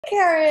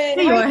Karen,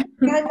 There you hi. are.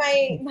 I had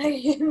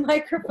my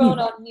microphone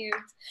on mute.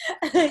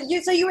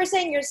 You were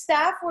saying your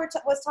staff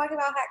was talking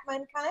about Hack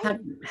Mankind?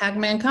 Hack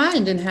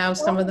Mankind and how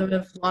some of Oh, them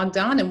have logged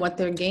on and what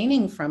they're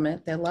gaining from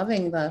it. They're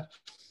loving the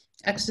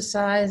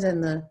exercise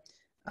and the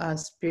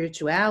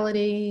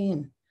spirituality.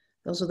 And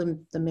those are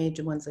the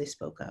major ones they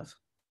spoke of.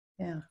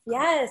 Yeah.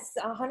 yes,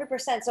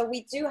 100%. So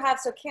we do have,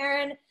 so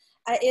Karen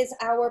is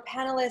our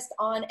panelist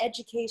on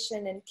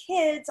education and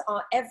kids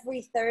on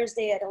every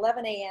Thursday at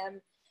 11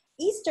 a.m.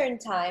 Eastern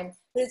time.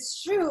 But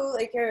it's true,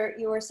 like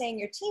you were saying,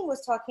 your team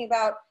was talking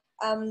about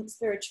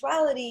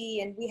spirituality,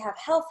 and we have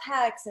health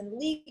hacks and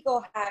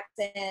legal hacks,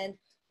 and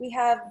we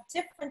have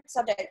different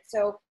subjects.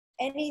 So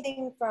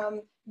anything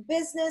from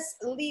business,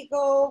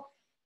 legal,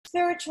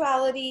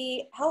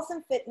 spirituality, health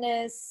and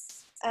fitness,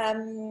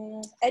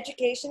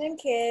 education and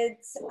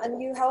kids,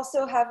 and you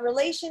also have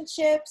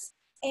relationships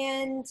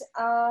and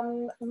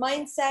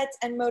mindset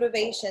and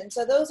motivation.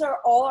 So those are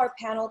all our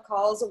panel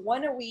calls,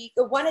 one a week,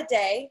 one a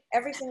day,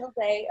 every single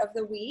day of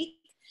the week.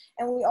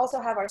 And we also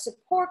have our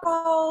support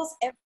calls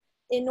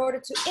in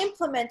order to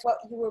implement what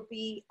you will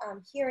be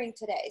hearing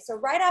today. So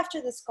right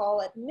after this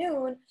call at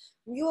noon,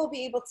 you will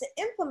be able to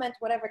implement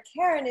whatever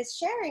Karen is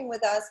sharing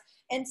with us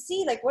and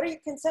see, like, what are your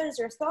concerns,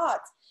 your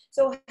thoughts.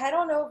 So head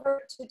on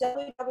over to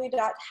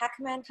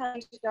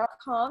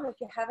www.hackmankind.com if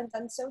you haven't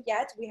done so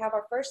yet. We have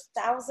our first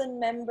 1,000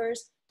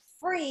 members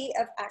free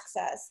of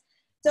access.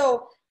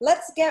 So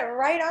let's get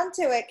right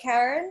onto it,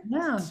 Karen.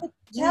 Yeah. So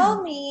Yeah.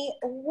 tell me,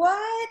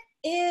 what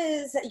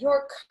is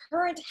your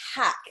current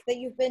hack that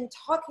you've been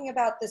talking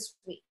about this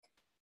week?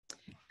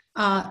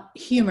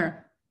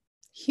 Humor.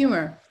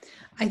 Humor.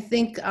 I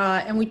think,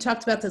 and we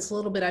talked about this a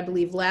little bit, I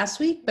believe, last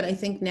week, but I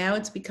think now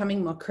it's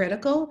becoming more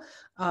critical.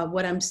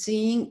 What I'm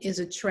seeing is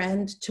a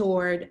trend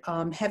toward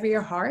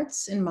heavier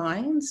hearts and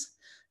minds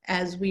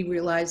as we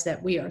realize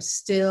that we are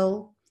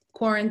still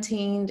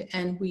quarantined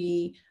and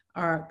we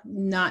are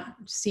not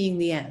seeing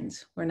the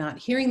end. We're not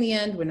hearing the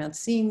end. We're not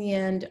seeing the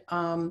end.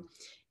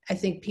 I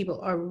think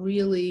people are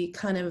really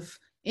kind of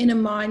in a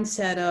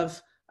mindset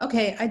of,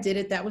 okay, I did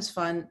it. That was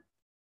fun.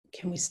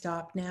 Can we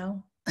stop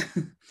now?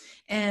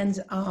 And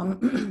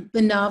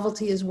the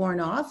novelty is worn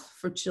off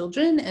for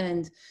children,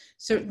 and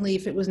certainly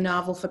if it was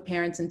novel for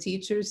parents and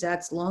teachers,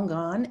 that's long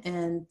gone.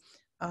 And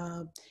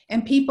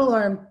people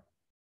are,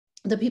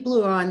 the people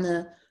who are on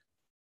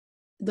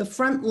the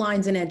front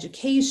lines in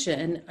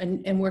education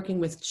and working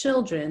with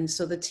children,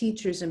 so the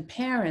teachers and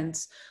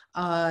parents,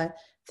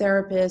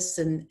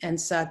 therapists and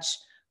such,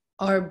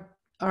 are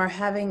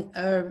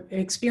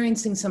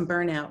experiencing some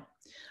burnout,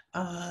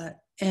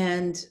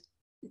 and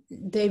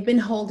they've been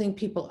holding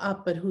people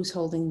up, but who's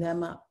holding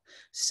them up?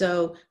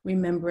 So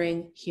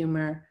remembering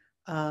humor,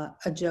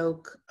 a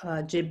joke,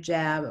 jib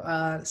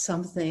jab,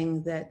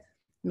 something that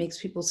makes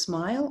people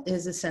smile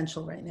is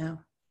essential right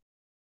now.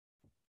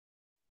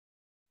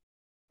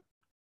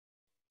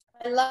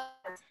 I love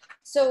it.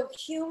 So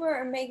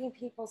humor and making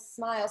people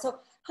smile. So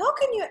how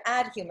can you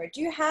add humor? Do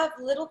you have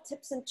little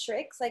tips and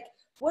tricks? Like,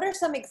 what are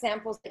some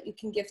examples that you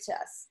can give to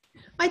us?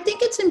 I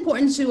think it's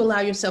important to allow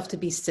yourself to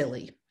be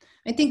silly.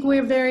 I think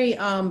we're very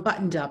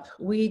buttoned up.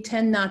 We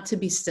tend not to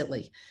be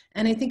silly.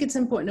 And I think it's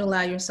important to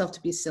allow yourself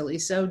to be silly.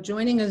 So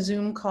joining a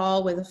Zoom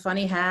call with a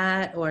funny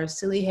hat or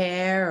silly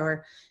hair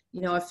or,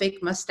 a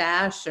fake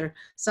mustache or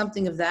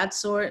something of that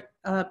sort,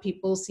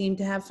 people seem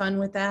to have fun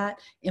with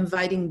that.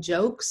 Inviting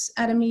jokes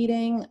at a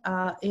meeting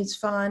is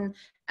fun.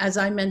 As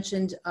I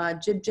mentioned,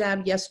 jib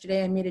jab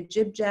yesterday, I made a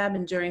jib jab,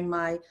 and during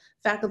my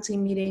faculty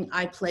meeting,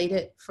 I played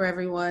it for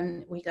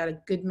everyone. We got a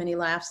good many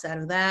laughs out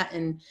of that,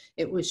 and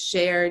it was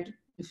shared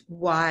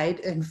wide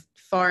and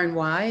far and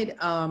wide.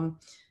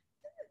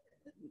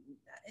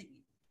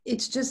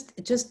 It's just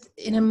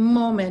in a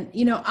moment,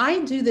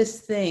 I do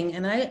this thing,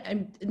 and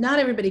I not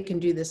everybody can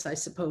do this, I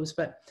suppose,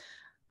 but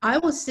I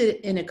will sit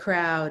in a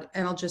crowd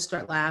and I'll just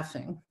start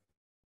laughing.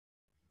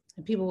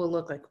 And people will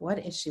look like, what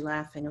is she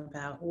laughing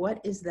about? What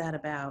is that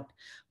about?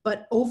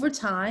 But over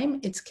time,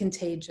 it's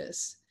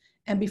contagious.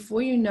 And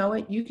before you know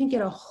it, you can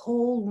get a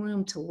whole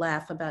room to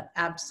laugh about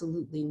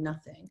absolutely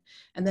nothing.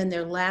 And then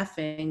they're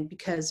laughing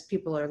because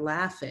people are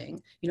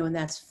laughing, and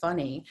that's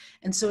funny.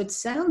 And so it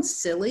sounds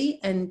silly.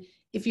 And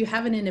if you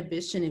have an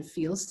inhibition, it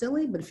feels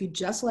silly. But if you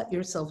just let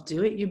yourself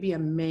do it, you'd be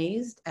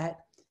amazed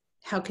at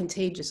how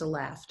contagious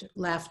laughter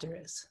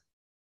is.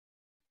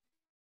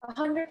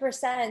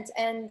 100%.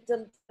 And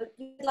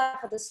you laugh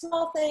at the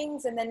small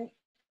things and then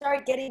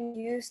start getting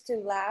used to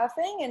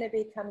laughing, and it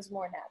becomes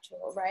more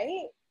natural,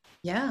 right?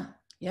 Yeah.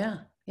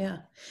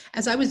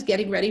 As I was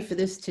getting ready for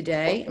this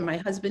today, and my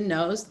husband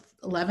knows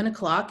 11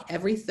 o'clock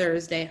every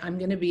Thursday, I'm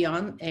going to be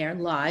on air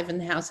live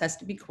and the house has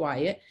to be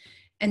quiet.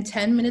 And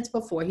 10 minutes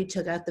before, he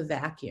took out the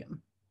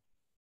vacuum.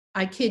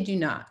 I kid you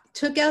not,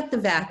 took out the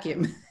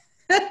vacuum.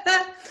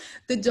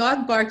 The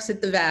dog barks at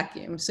the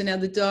vacuum. So now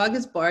the dog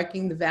is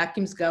barking, the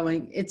vacuum's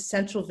going, it's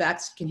central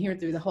vax, you can hear it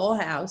through the whole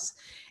house.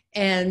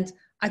 And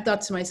I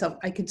thought to myself,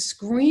 I could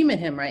scream at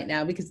him right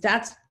now because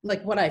that's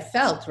like what I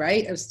felt,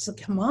 right? I was just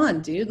like, come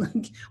on, dude,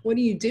 like, what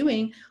are you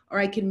doing? Or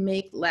I can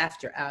make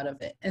laughter out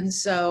of it. And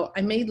so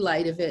I made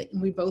light of it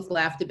and we both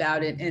laughed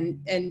about it.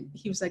 And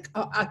he was like,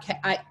 oh, okay,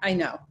 I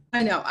know,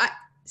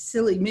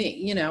 silly me,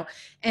 you know,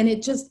 and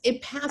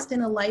it passed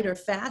in a lighter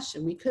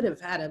fashion. We could have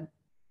had a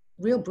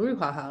real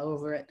brouhaha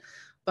over it,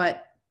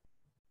 but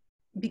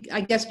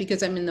I guess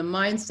because I'm in the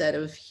mindset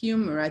of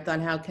humor, I thought,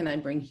 how can I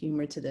bring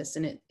humor to this?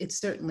 And it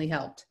certainly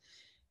helped.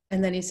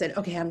 And then he said,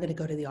 okay, I'm going to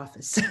go to the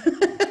office.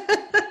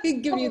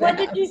 Give you What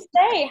that. did you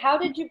say? How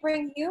did you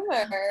bring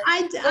humor?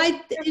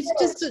 It's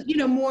just, you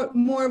know,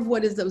 more of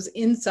what is those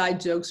inside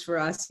jokes for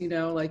us, you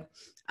know, like,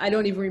 I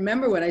don't even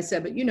remember what I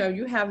said, but you know,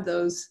 you have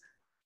those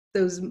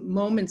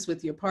moments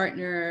with your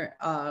partner,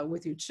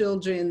 with your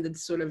children that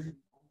sort of,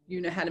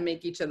 you know, how to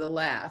make each other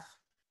laugh.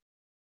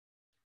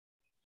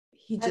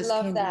 He I just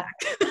love came that.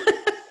 back.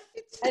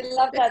 I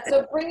love that.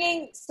 So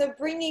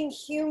bringing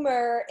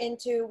humor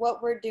into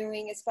what we're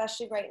doing,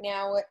 especially right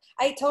now,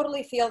 I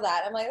totally feel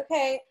that. I'm like,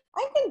 okay,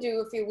 I can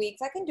do a few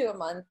weeks, I can do a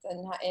month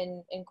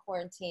in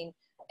quarantine,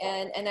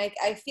 and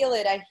I feel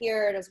it, I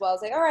hear it as well.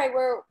 It's like, all right,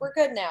 we're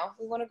good now.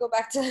 We want to go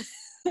back to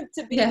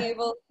to being Yeah.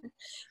 able,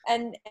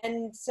 and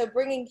so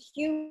bringing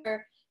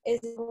humor is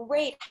a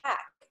great hack.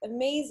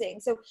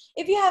 Amazing. So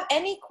if you have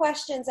any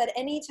questions at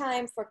any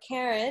time for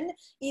Karen,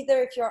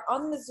 either if you're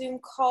on the Zoom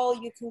call,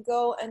 you can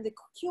go in the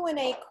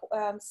Q&A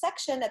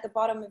section at the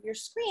bottom of your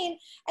screen.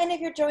 And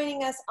if you're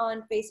joining us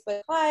on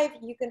Facebook Live,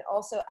 you can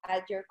also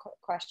add your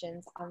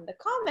questions on the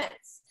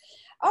comments.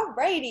 All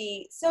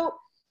righty. So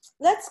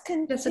let's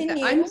Jessica,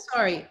 continue. I'm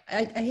sorry.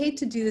 I hate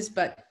to do this,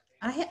 but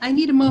I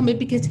need a moment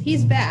because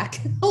he's back.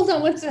 Hold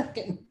on one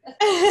second.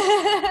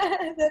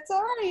 That's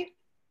all right.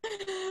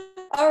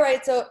 All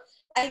right. So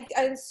I'm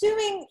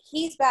assuming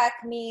he's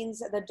back means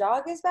the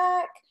dog is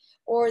back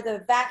or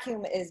the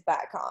vacuum is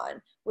back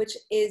on, which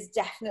is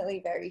definitely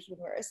very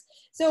humorous.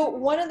 So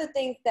one of the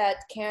things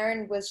that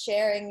Karen was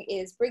sharing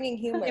is bringing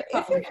humor.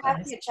 If you're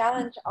having a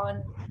challenge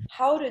on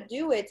how to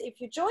do it, if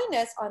you join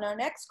us on our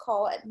next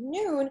call at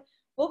noon,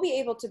 we'll be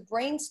able to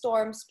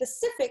brainstorm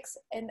specifics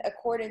in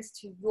accordance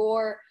to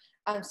your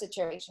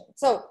situation.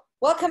 So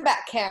welcome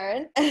back,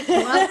 Karen.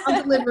 Well,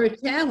 I'll deliver a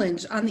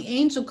challenge on the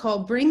angel call.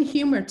 Bring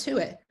humor to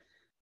it.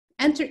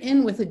 Enter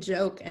in with a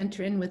joke,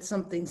 enter in with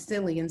something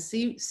silly, and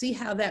see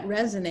how that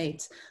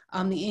resonates.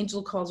 The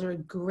angel calls are a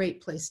great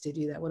place to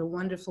do that. What a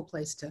wonderful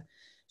place to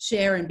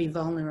share and be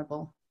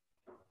vulnerable.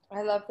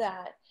 I love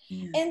that.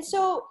 Yeah. And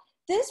so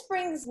this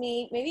brings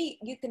me, maybe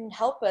you can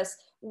help us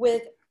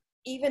with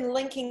even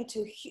linking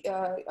to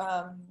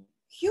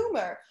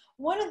humor.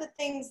 One of the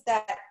things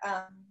that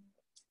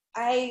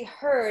I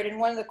heard,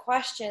 and one of the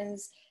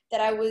questions that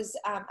I was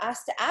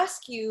asked to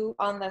ask you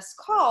on this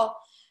call,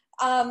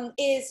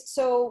 is,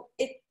 so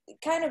it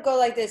kind of go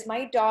like this.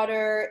 My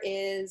daughter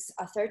is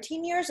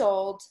 13 years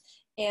old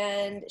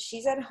and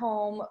she's at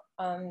home.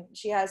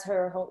 She has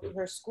her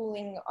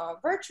schooling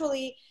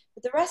virtually,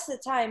 but the rest of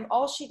the time,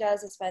 all she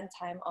does is spend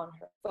time on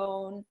her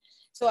phone.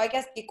 So I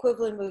guess the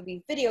equivalent would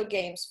be video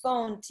games,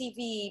 phone,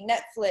 TV,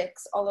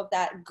 Netflix, all of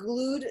that,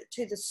 glued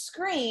to the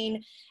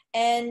screen,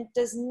 and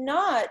does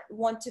not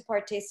want to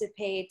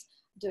participate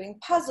doing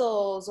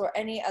puzzles or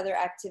any other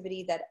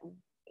activity that,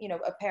 you know,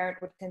 a parent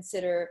would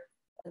consider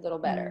a little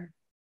better.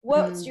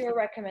 What's your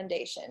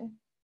recommendation?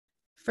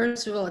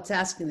 First of all, it's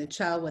asking the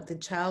child what the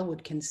child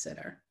would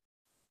consider.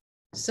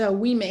 So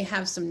we may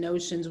have some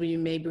notions. We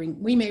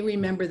may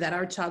remember that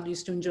our child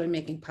used to enjoy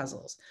making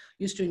puzzles,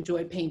 used to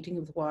enjoy painting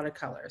with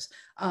watercolors,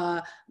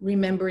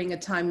 remembering a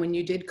time when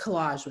you did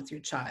collage with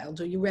your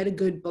child, or you read a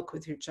good book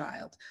with your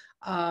child.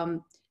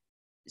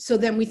 So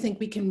then we think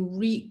we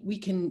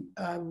can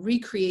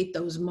recreate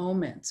those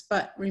moments.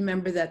 But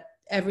remember that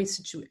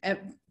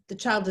the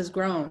child has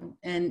grown,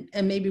 and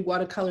maybe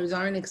watercolors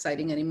aren't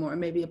exciting anymore.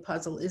 Maybe a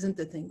puzzle isn't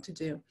the thing to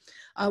do.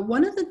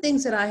 One of the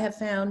things that I have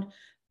found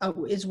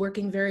is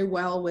working very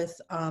well with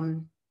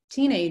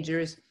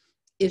teenagers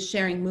is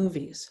sharing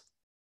movies.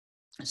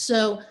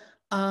 So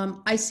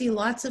I see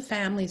lots of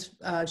families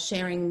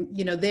sharing,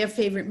 you know, their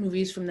favorite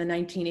movies from the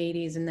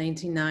 1980s and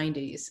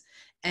 1990s,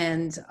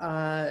 and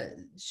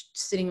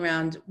sitting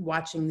around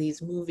watching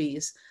these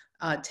movies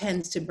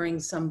tends to bring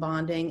some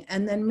bonding.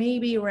 And then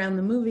maybe around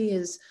the movie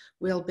is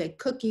we'll bake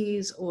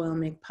cookies, or we'll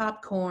make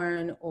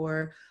popcorn,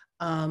 or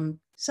some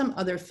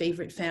other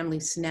favorite family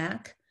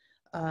snack.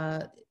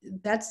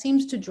 That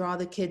seems to draw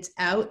the kids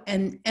out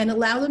and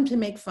allow them to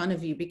make fun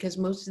of you, because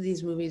most of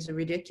these movies are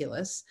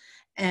ridiculous,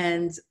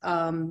 and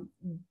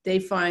they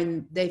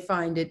find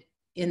it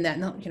in that,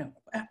 no, you know,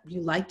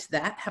 you liked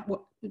that,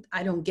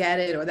 I don't get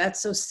it, or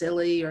that's so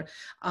silly, or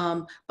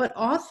but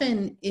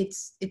often it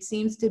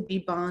seems to be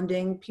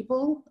bonding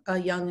people,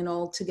 young and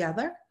old,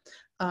 together.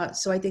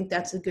 So I think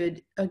that's a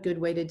good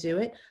way to do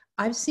it.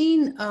 I've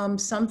seen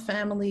some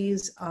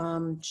families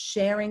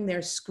sharing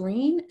their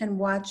screen and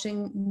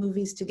watching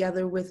movies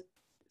together with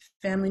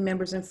family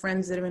members and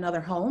friends that are in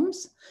other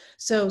homes.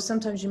 So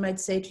sometimes you might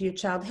say to your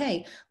child,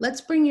 hey,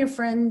 let's bring your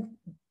friend,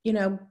 you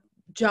know,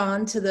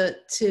 John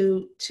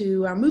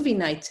to our movie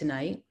night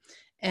tonight,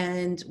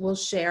 and we'll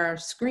share our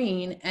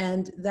screen,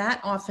 and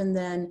that often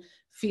then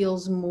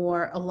feels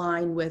more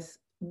aligned with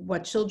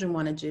what children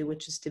want to do,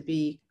 which is to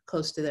be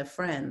close to their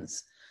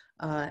friends.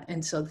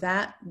 And so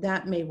that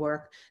may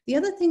work. The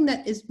other thing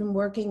that has been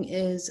working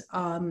is,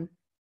 the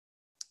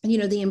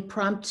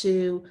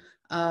impromptu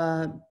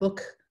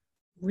book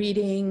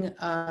reading,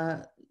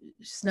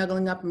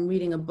 snuggling up and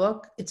reading a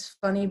book. It's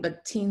funny,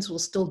 but teens will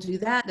still do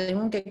that. They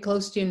won't get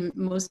close to you in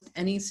most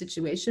any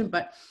situation,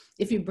 but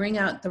if you bring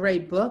out the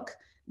right book,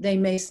 they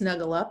may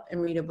snuggle up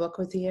and read a book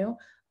with you.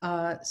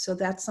 So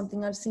that's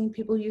something I've seen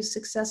people use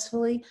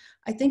successfully.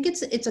 I think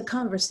it's a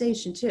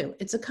conversation too.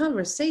 It's a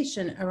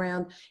conversation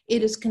around,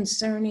 it is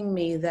concerning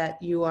me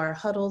that you are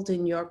huddled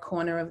in your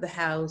corner of the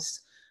house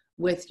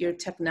with your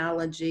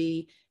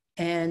technology,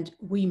 and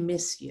we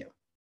miss you.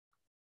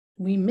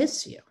 We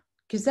miss you.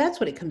 Because that's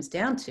what it comes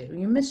down to.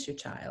 You miss your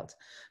child.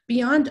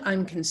 Beyond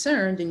I'm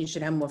concerned and you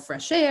should have more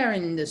fresh air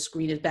and the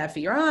screen is bad for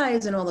your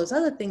eyes and all those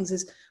other things,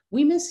 is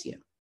we miss you.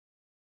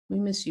 We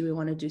miss you. We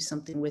want to do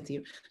something with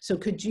you. So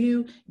could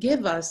you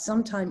give us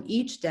some time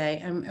each day,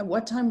 and at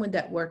what time would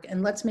that work?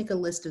 And let's make a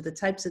list of the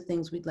types of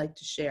things we'd like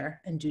to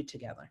share and do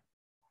together.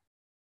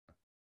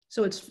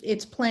 So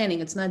it's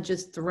planning. It's not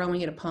just throwing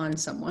it upon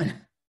someone.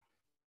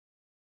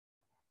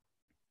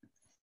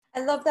 I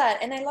love that.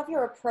 And I love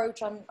your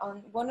approach on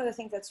one of the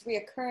things that's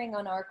reoccurring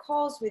on our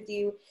calls with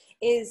you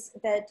is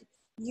that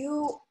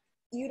you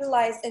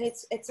utilize, and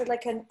it's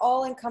like an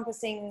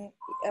all-encompassing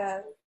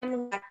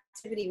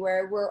activity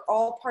where we're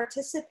all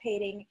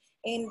participating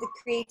in the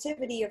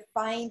creativity of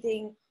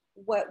finding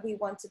what we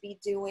want to be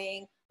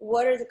doing.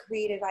 What are the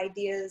creative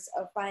ideas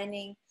of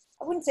finding,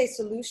 I wouldn't say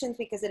solutions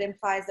because it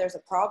implies there's a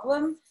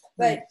problem,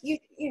 but you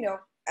know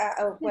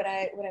what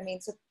I mean.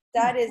 So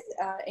that is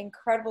an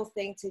incredible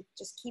thing to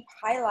just keep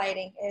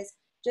highlighting, is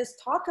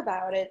just talk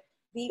about it,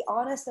 be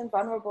honest and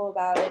vulnerable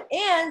about it,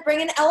 and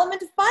bring an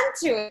element of fun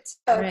to it.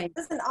 So it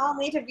doesn't all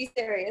need to be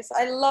serious.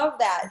 I love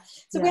that.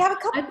 So we have a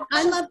couple.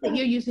 I love that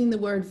you're using the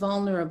word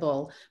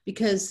vulnerable,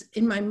 because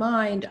in my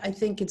mind, I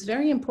think it's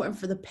very important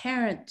for the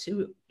parent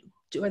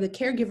or the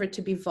caregiver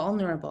to be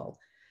vulnerable.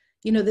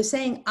 You know, the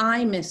saying,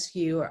 I miss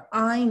you, or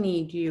I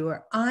need you,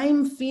 or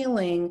I'm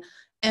feeling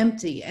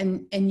empty,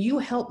 and you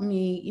help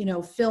me,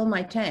 fill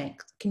my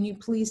tank. Can you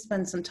please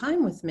spend some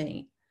time with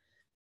me?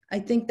 I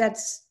think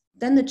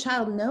then the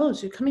child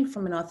knows you're coming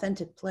from an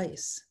authentic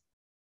place.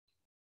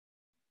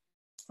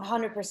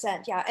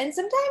 100%. Yeah. And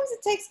sometimes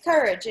it takes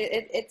courage.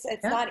 It's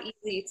not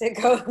easy to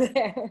go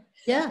there.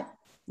 Yeah.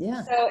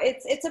 Yeah. So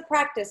it's a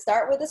practice.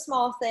 Start with the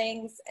small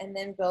things and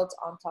then build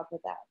on top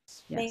of that.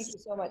 Yes. Thank you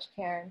so much,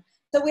 Karen.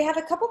 So we have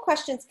a couple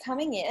questions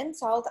coming in,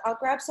 so I'll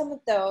grab some of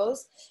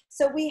those.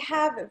 So we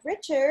have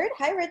Richard.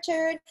 Hi,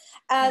 Richard.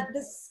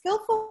 The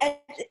skillful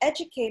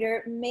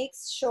educator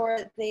makes sure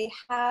they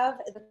have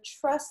the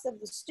trust of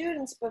the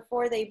students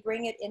before they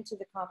bring it into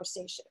the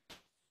conversation.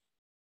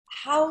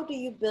 How do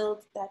you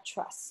build that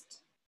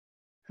trust?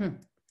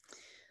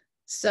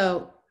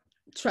 So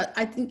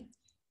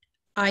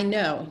I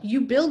know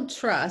you build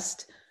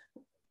trust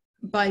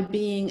by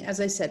being, as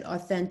I said,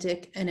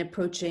 authentic and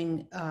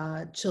approaching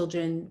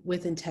children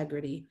with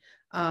integrity.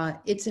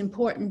 It's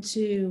important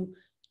to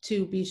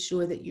be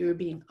sure that you're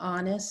being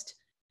honest,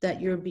 that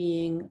you're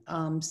being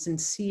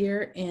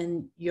sincere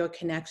in your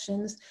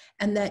connections,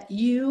 and that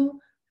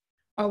you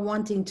are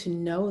wanting to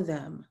know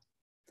them.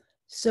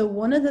 So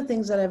one of the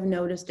things that I've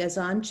noticed as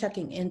I'm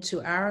checking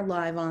into our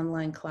live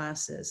online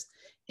classes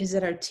is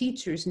that our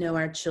teachers know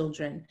our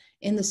children,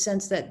 in the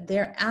sense that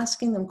they're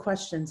asking them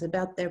questions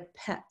about their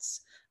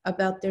pets,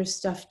 about their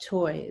stuffed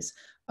toys,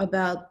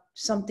 about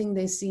something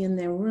they see in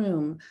their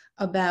room,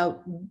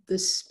 about the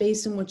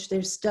space in which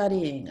they're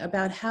studying,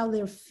 about how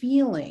they're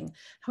feeling.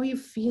 How are you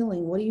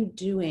feeling? What are you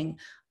doing?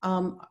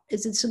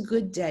 Is this a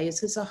good day?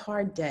 Is this a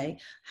hard day?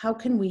 How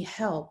can we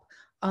help?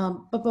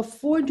 But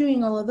before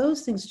doing all of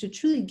those things, to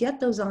truly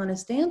get those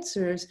honest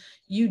answers,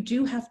 you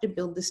do have to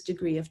build this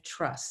degree of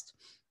trust.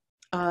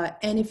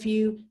 And if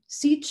you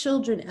see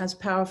children as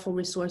powerful,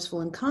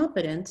 resourceful, and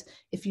competent,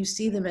 if you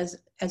see them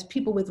as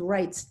people with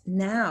rights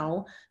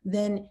now,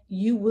 then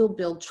you will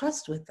build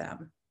trust with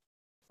them,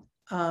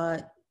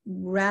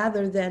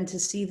 rather than to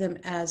see them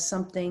as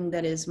something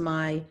that is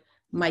my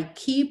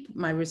keep,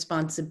 my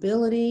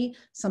responsibility,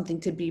 something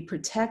to be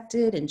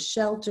protected and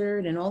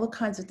sheltered, and all the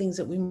kinds of things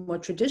that we more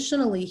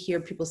traditionally hear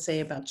people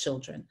say about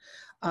children,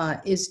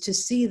 is to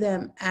see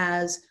them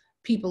as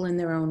people in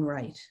their own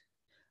right.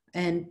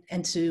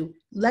 And to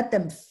let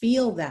them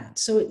feel that.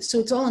 So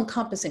it's all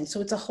encompassing. So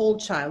it's a whole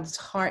child. It's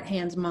heart,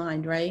 hands,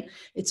 mind, right?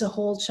 It's a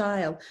whole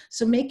child.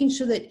 So making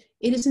sure that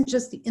it isn't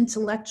just the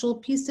intellectual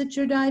piece that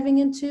you're diving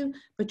into,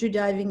 but you're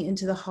diving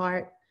into the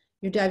heart,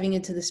 you're diving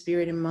into the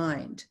spirit and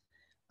mind.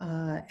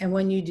 And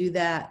when you do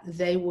that,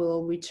 they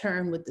will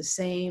return with the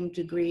same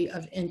degree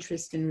of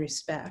interest and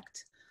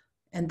respect.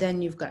 And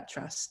then you've got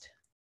trust.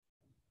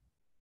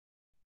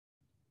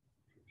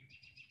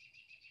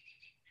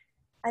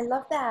 I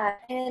love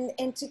that.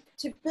 And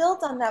to build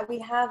on that, we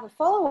have a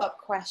follow-up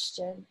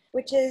question,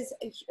 which is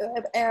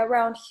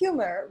around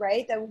humor,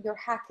 right? That your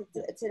hack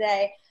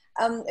today.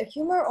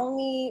 Humor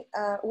only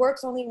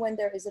works only when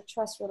there is a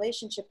trust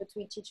relationship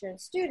between teacher and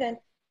student.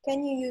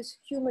 Can you use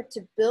humor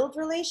to build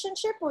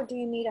relationship, or do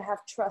you need to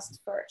have trust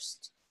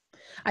first?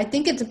 I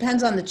think it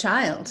depends on the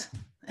child.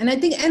 And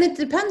it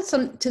depends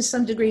to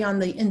some degree on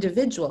the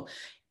individual.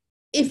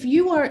 If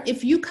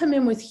you come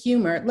in with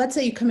humor, let's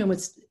say you come in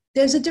with,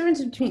 there's a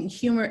difference between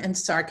humor and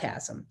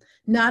sarcasm.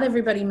 Not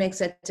everybody makes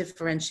that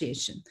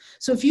differentiation.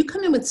 So if you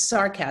come in with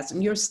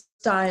sarcasm, your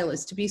style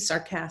is to be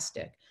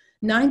sarcastic.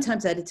 9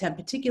 times out of 10,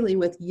 particularly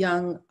with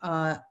young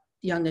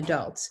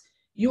adults,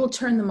 you will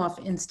turn them off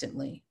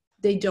instantly.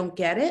 They don't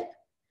get it.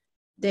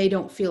 They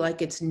don't feel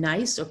like it's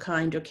nice or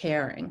kind or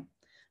caring.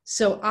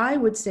 So I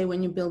would say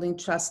when you're building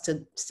trust,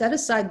 to set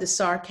aside the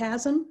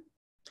sarcasm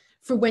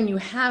for when you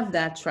have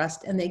that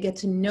trust and they get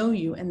to know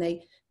you and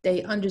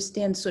they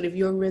understand sort of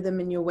your rhythm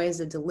and your ways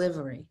of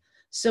delivery.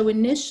 So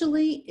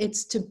initially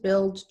it's to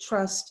build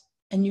trust,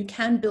 and you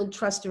can build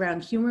trust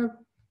around humor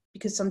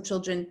because some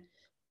children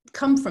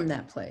come from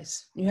that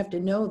place. You have to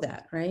know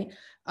that, right?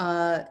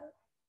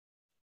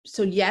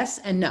 So yes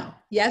and no.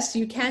 Yes,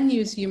 you can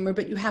use humor,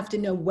 but you have to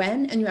know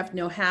when, and you have to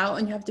know how,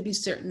 and you have to be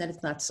certain that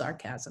it's not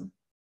sarcasm.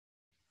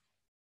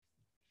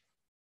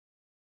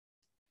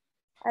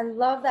 I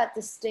love that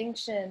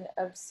distinction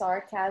of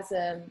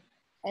sarcasm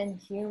and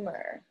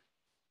humor.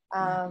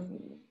 Can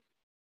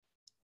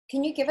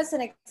you give us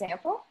an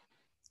example?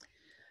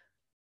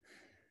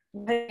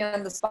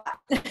 On the spot.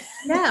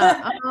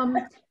 Yeah,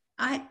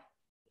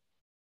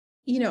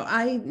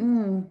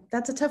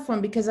 that's a tough one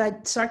because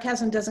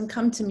sarcasm doesn't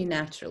come to me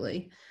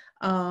naturally.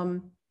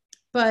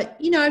 But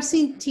I've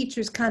seen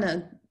teachers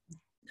kind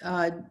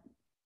of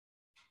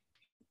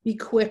be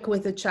quick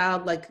with a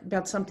child, like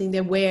about something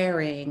they're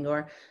wearing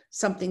or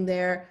something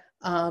they're,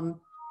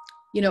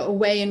 a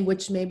way in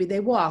which maybe they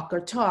walk or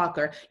talk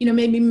or,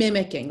 maybe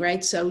mimicking,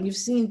 right? So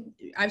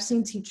I've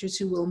seen teachers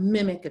who will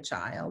mimic a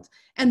child,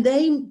 and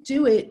they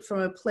do it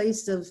from a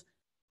place of,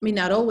 I mean,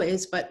 not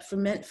always, but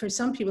for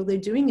some people, they're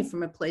doing it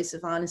from a place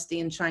of honesty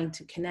and trying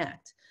to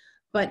connect.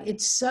 But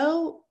it's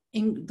so,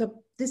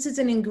 this is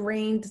an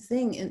ingrained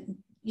thing and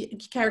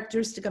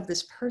characteristic of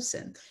this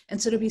person.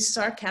 And so to be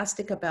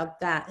sarcastic about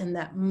that in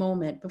that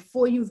moment,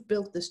 before you've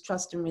built this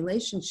trust and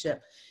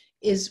relationship,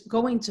 is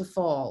going to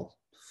fall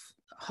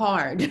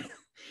hard.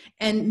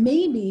 And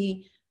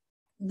maybe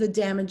the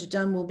damage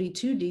done will be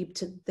too deep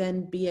to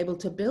then be able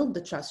to build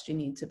the trust you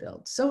need to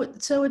build. So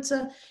it's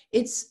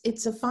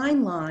a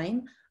fine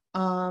line.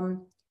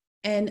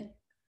 And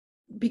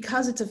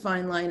because it's a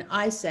fine line,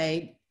 I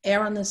say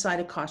err on the side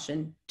of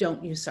caution.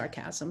 Don't use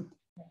sarcasm.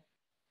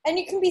 And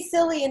you can be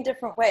silly in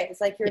different ways,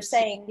 like you're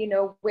saying,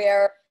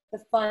 wear the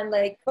fun,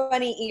 like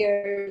bunny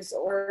ears,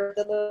 or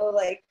the little,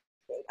 like,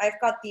 I've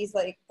got these,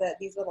 like,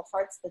 these little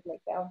hearts that, like,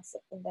 bounce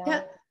up and down.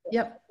 Yeah.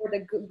 Yep. Or the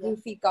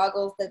goofy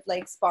goggles that,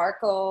 like,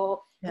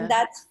 sparkle. Yeah. And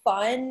that's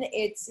fun.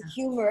 It's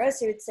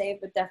humorous, you would say,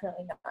 but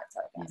definitely not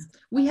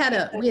sarcastic.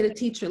 Yeah. We had a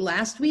teacher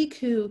last week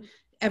who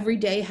every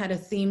day had a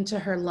theme to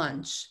her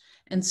lunch.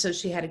 And so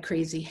she had a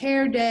crazy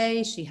hair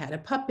day. She had a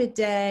puppet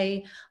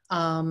day.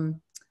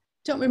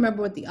 Don't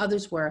remember what the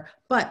others were,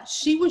 but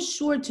she was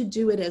sure to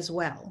do it as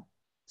well.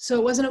 So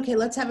it wasn't, okay,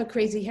 let's have a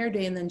crazy hair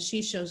day and then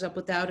she shows up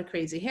without a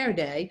crazy hair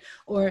day,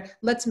 or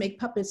let's make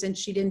puppets and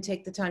she didn't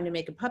take the time to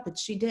make a puppet.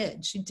 She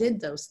did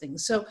those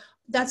things. So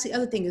that's the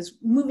other thing, is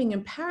moving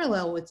in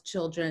parallel with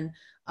children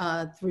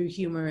through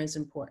humor is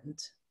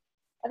important.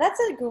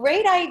 That's a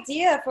great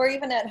idea for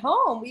even at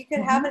home. We could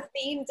have a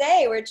theme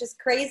day where it's just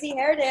crazy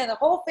hair day and the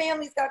whole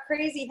family's got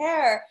crazy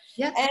hair.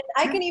 Yeah. And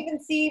I can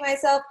even see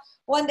myself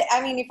one day, I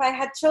mean, if I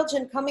had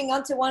children coming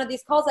onto one of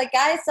these calls, like,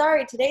 guys,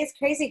 sorry, today's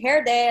crazy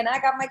hair day and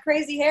I got my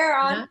crazy hair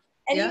on. Yeah.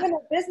 And even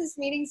at business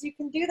meetings, you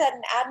can do that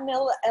and add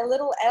a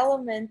little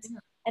element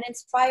and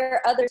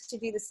inspire others to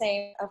do the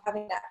same, of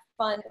having that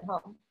fun at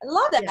home. I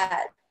love that.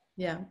 Yeah.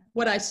 Yeah.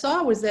 What I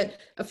saw was that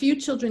a few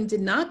children did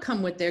not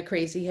come with their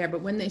crazy hair,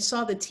 but when they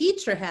saw the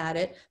teacher had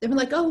it, they were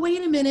like, oh,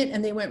 wait a minute.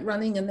 And they went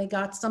running and they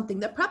got something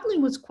that probably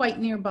was quite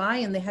nearby,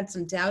 and they had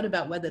some doubt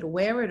about whether to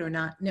wear it or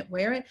not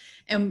wear it.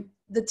 And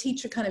the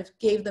teacher kind of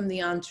gave them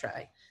the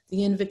entree,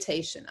 the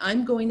invitation.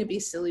 I'm going to be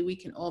silly. We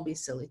can all be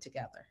silly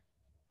together.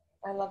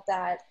 I love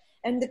that.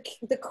 And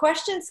the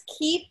questions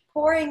keep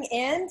pouring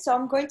in, so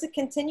I'm going to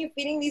continue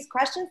feeding these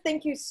questions.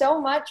 Thank you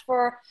so much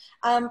for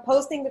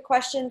posting the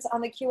questions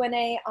on the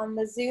Q&A on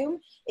the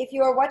Zoom. If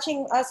you are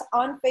watching us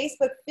on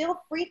Facebook,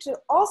 feel free to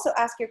also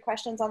ask your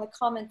questions on the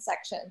comment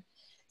section.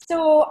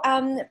 So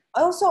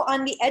also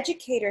on the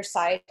educator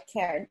side,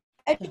 Karen,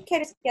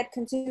 educators get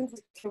consumed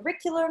with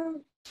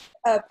curriculum,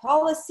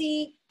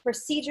 policy,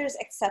 procedures,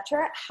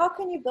 etc. How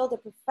can you build a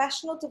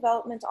professional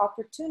development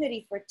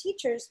opportunity for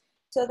teachers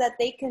so that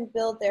they can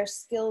build their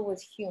skill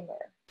with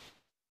humor?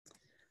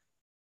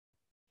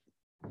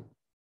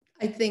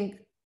 I think,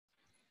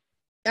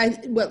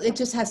 well, it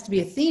just has to be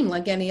a theme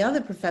like any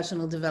other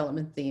professional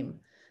development theme.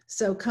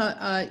 So,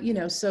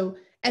 so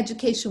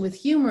education with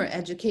humor,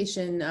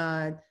 education,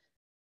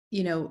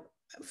 you know,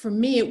 for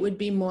me, it would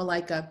be more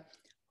like a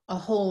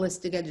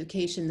holistic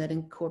education that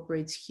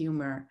incorporates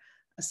humor,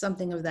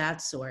 something of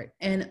that sort.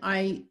 And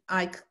I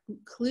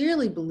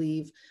clearly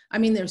believe, I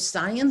mean, there's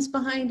science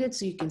behind it,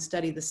 so you can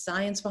study the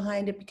science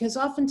behind it, because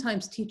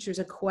oftentimes teachers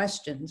are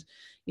questioned,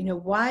 you know,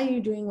 why are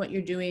you doing what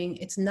you're doing?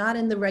 It's not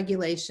in the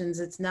regulations,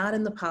 it's not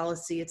in the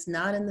policy, it's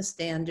not in the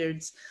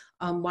standards.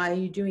 Why are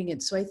you doing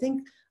it? So I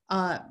think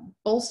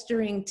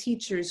bolstering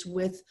teachers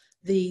with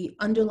the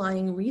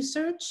underlying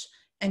research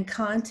and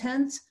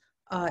content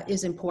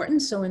is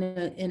important. So in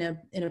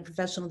a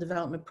professional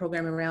development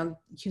program around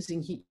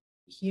using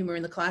humor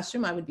in the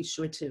classroom, I would be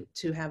sure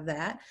to have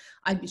that.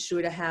 I'd be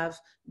sure to have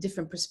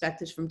different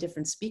perspectives from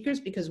different speakers,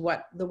 because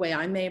the way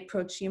I may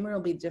approach humor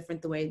will be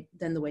different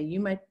than the way you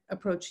might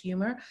approach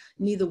humor.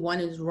 Neither one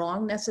is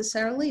wrong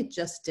necessarily,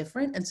 just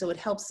different. And so it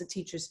helps the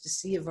teachers to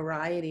see a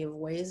variety of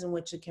ways in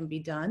which it can be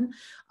done.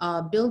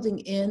 Building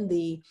in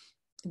the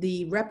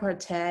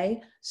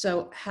repartee,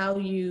 so how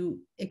you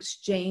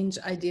exchange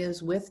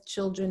ideas with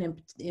children,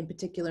 in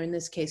particular, in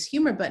this case,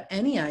 humor, but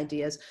any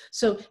ideas.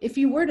 So if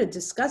you were to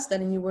discuss that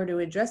and you were to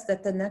address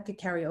that, then that could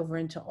carry over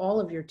into all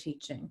of your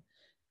teaching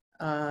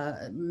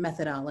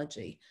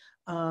methodology.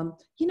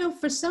 You know,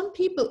 for some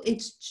people,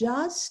 it's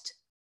just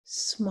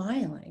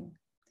smiling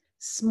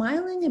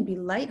and be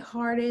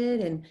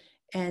lighthearted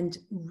and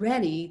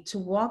ready to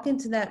walk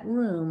into that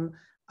room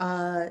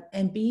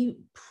and be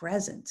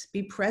present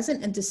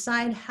and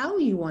decide how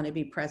you want to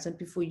be present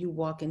before you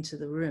walk into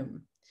the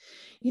room.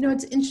 You know,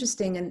 it's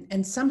interesting,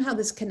 and somehow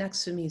this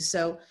connects to me.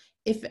 So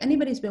if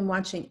anybody's been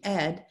watching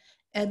Ed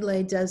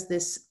Lay does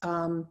this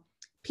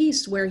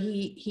piece where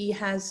he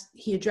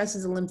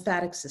addresses the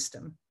lymphatic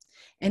system,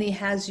 and he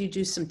has you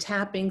do some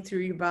tapping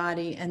through your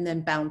body and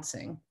then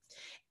bouncing.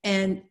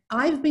 And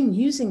I've been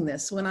using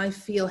this when I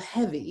feel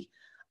heavy.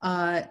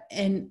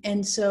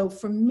 And so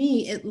for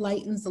me, it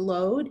lightens the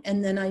load.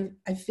 And then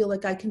I feel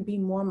like I can be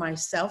more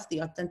myself,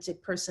 the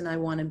authentic person I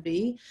want to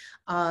be.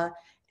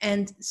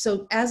 And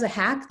so as a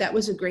hack, that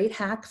was a great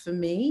hack for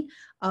me.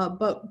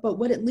 But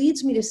what it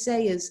leads me to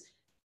say is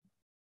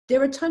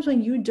there are times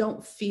when you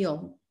don't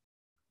feel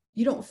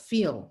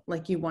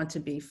like you want to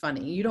be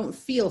funny. You don't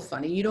feel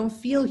funny. You don't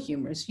feel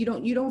humorous. You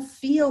don't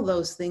feel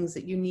those things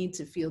that you need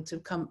to feel to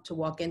come to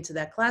walk into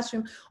that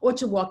classroom, or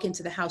to walk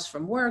into the house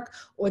from work,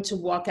 or to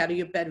walk out of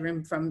your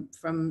bedroom from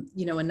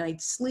you know, a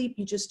night's sleep.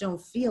 You just don't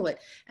feel it.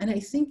 And I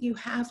think you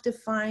have to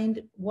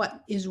find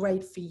what is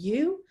right for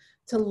you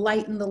to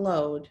lighten the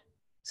load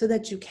so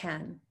that you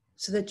can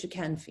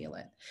feel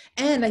it.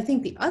 And I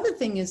think the other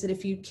thing is that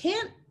if you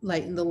can't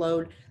lighten the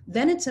load,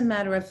 then it's a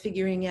matter of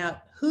figuring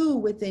out who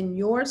within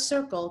your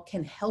circle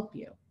can help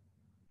you,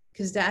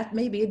 because that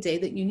may be a day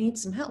that you need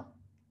some help.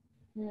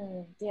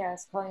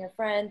 Yes, calling a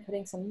friend,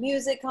 putting some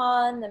music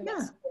on,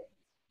 Yeah.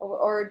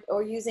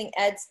 or using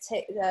Ed's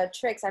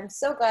tricks. I'm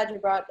so glad you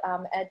brought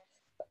Ed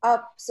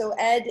up. So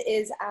Ed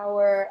is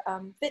our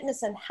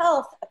fitness and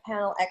health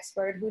panel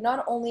expert, who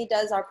not only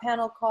does our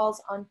panel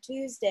calls on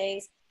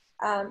Tuesdays,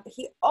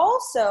 he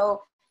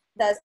also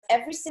does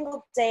every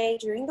single day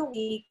during the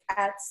week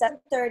at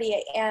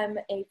 7:30 a.m.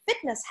 a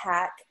fitness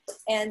hack.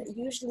 And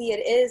usually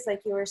it is,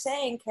 like you were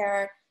saying,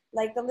 Karen,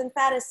 like the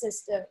lymphatic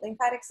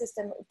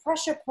system,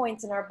 pressure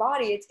points in our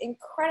body. It's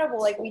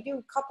incredible. Like we do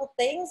a couple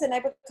things and I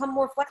become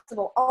more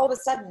flexible all of a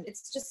sudden.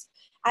 It's just,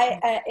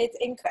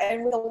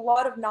 and with a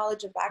lot of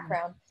knowledge and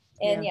background.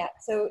 And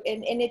so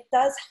it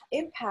does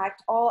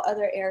impact all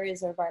other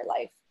areas of our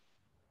life.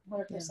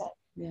 100%.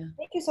 Yeah.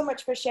 Thank you so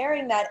much for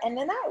sharing that. And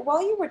then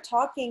while you were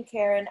talking,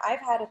 Karen,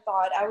 I've had a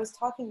thought. I was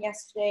talking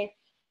yesterday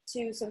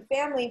to some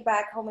family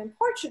back home in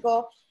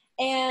Portugal,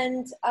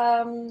 and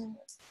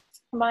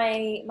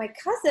my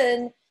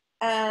cousin,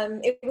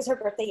 it was her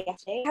birthday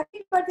yesterday.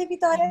 Happy birthday,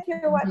 Victoria, if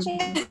you're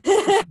watching.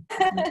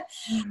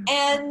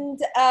 And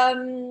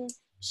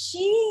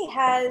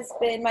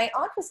my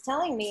aunt was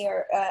telling me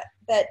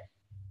that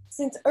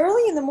since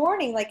early in the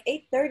morning, like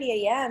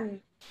 8:30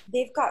 a.m.,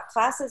 they've got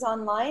classes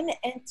online,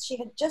 and she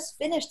had just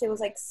finished. It was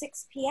like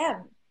 6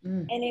 p.m.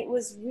 And it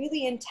was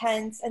really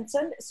intense. And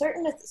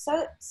certain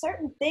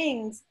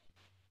things,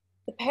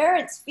 the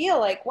parents feel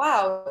like,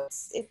 wow,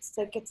 it's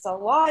like it's a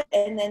lot.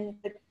 And then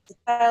the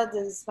child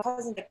my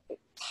cousin,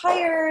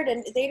 tired,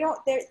 and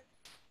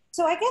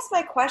so I guess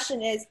my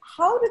question is,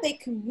 how do they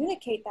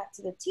communicate that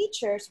to the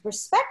teachers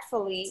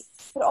respectfully,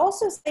 but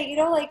also say, you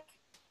know, like,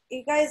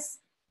 you guys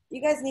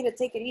need to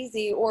take it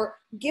easy, or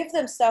give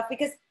them stuff,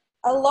 because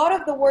a lot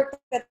of the work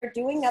that they're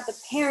doing now, the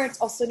parents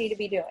also need to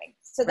be doing,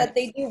 so that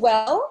they do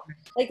well.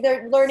 Like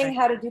they're learning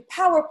how to do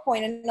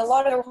PowerPoint, and a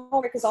lot of their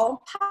homework is all in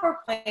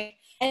PowerPoint.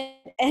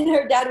 And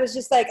her dad was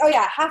just like, oh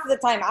yeah, half of the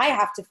time I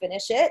have to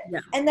finish it.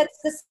 Yeah. And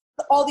that's just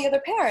all the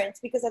other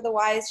parents, because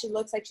otherwise she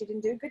looks like she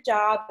didn't do a good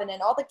job, and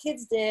then all the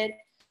kids did.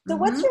 So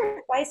what's your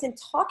advice in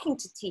talking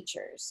to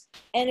teachers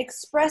and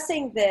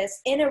expressing this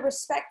in a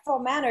respectful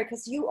manner?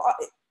 Because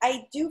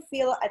I do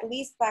feel, at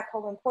least back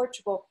home in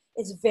Portugal,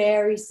 it's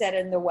very set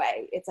in the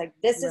way. It's like,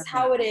 this is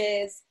how it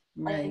is.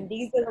 and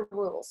these are the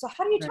rules. So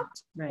how do you talk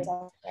to right.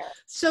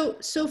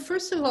 parents? So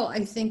first of all,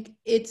 I think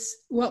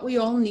it's what we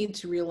all need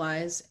to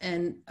realize,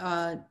 and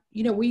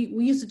we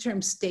use the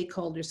term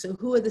stakeholders. So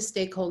who are the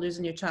stakeholders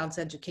in your child's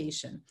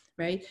education,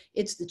 right?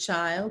 It's the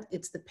child,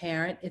 it's the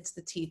parent, it's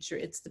the teacher,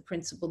 it's the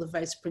principal, the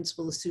vice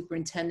principal, the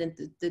superintendent,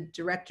 the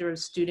director of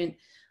student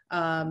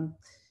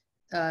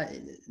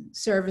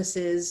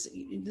services.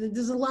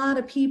 There's a lot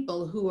of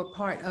people who are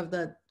part of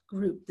the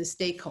group, the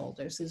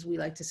stakeholders, as we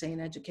like to say in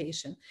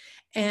education.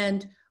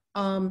 And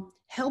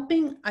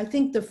helping, I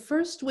think the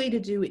first way to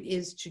do it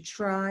is to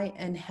try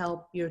and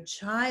help your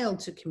child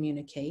to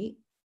communicate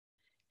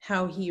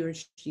how he or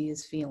she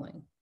is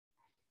feeling.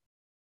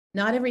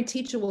 Not every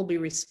teacher will be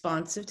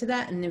responsive to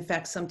that. And in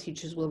fact, some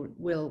teachers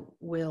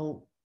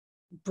will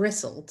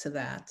bristle to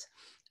that.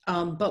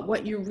 But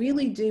what you're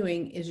really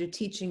doing is you're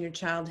teaching your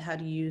child how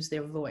to use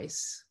their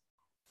voice.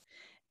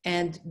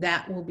 And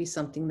that will be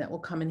something that will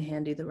come in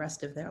handy the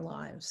rest of their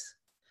lives.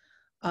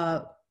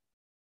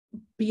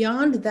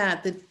 Beyond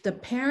that, the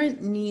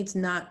parent needs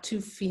not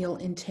to feel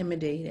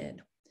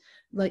intimidated.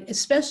 Like,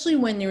 especially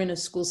when you're in a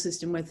school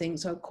system where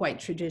things are quite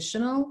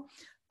traditional,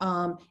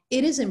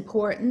 it is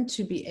important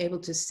to be able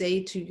to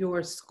say to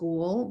your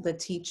school, the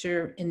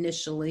teacher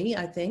initially,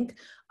 I think,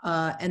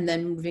 and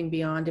then moving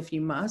beyond if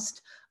you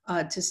must,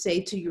 to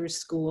say to your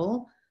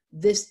school,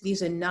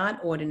 these are not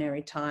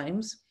ordinary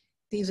times.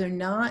 These are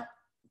not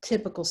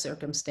typical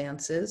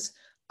circumstances.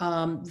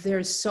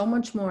 There's so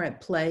much more at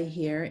play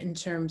here in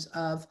terms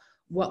of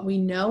what we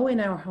know in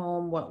our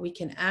home, what we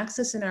can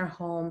access in our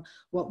home,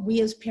 what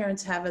we as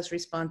parents have as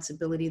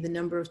responsibility, the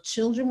number of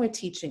children we're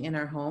teaching in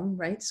our home,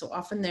 right? So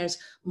often there's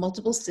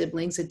multiple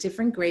siblings at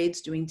different grades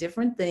doing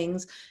different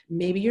things.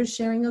 Maybe you're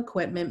sharing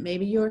equipment,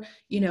 maybe you're,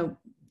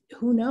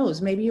 who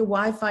knows, maybe your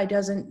Wi-Fi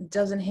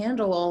doesn't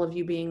handle all of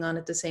you being on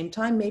at the same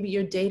time. Maybe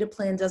your data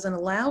plan doesn't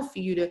allow for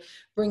you to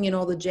bring in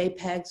all the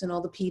JPEGs and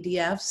all the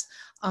PDFs.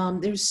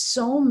 There's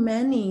so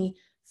many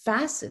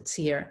facets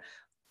here.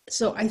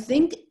 So I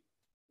think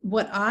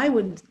what I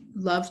would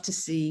love to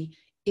see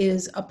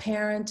is a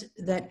parent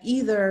that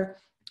either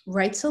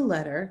writes a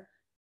letter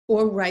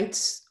or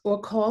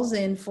calls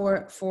in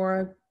for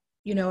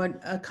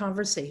a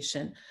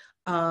conversation,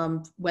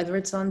 whether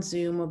it's on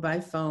Zoom or by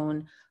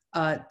phone,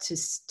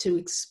 to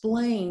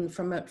explain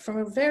from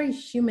a very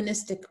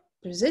humanistic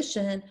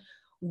position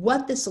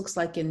what this looks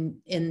like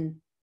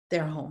in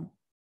their home.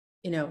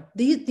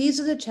 These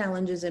are the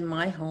challenges in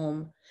my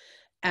home.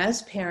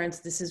 As parents,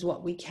 this is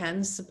what we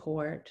can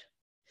support.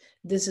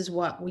 This is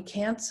what we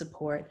can't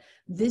support.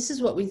 This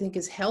is what we think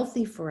is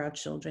healthy for our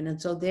children.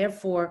 And so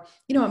therefore,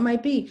 it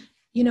might be,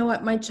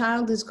 my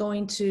child is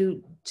going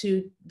to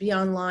be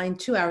online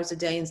 2 hours a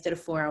day instead of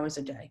 4 hours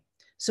a day.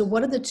 So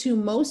what are the 2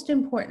 most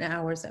important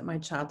hours that my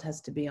child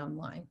has to be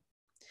online?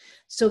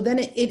 So then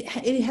it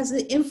has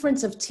the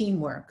inference of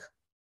teamwork.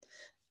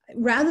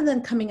 Rather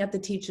than coming at the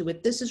teacher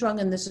with this is wrong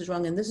and this is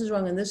wrong and this is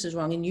wrong and this is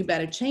wrong and you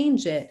better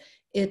change it,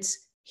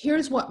 it's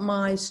here's what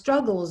my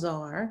struggles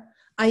are.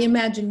 I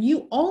imagine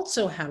you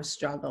also have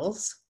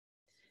struggles.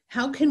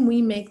 How can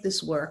we make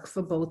this work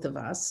for both of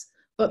us?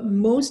 But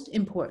most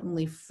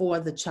importantly, for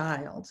the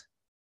child.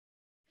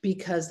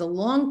 Because the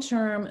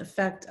long-term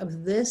effect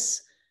of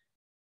this,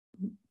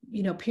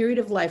 period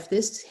of life,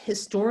 this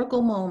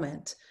historical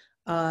moment,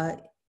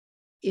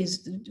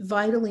 is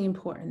vitally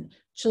important.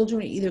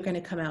 Children are either going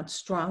to come out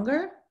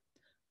stronger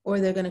or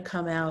they're going to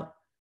come out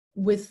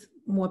with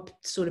more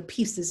sort of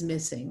pieces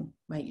missing,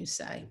 might you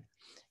say.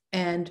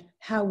 And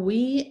how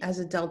we as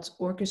adults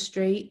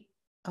orchestrate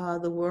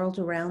the world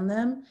around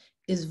them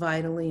is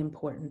vitally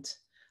important.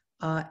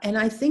 And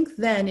I think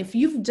then if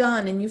you've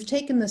done and you've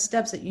taken the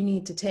steps that you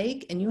need to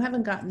take and you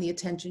haven't gotten the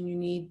attention you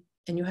need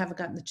and you haven't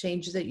gotten the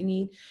changes that you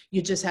need,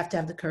 you just have to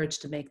have the courage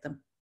to make them.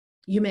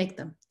 You make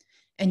them.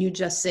 And you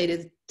just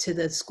say to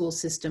the school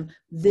system,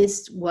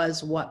 this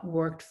was what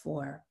worked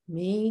for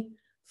me,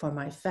 for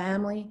my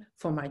family,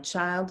 for my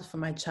child's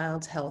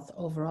health,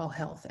 overall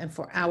health, and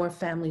for our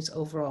family's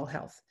overall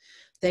health.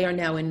 They are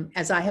now in,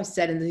 as I have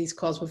said in these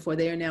calls before,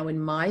 they are now in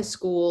my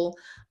school,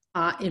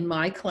 in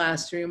my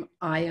classroom.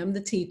 I am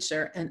the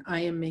teacher and I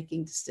am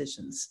making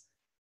decisions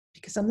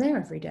because I'm there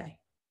every day.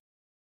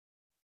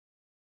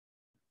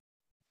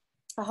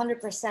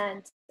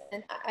 100%.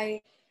 And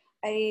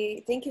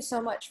I thank you so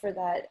much for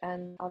that.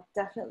 And I'll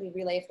definitely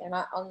relay if they're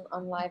not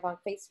on live on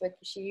Facebook.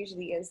 She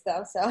usually is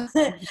though. So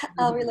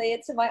I'll relay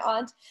it to my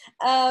aunt.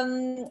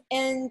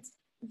 And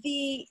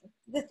the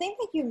thing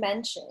that you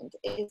mentioned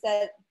is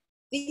that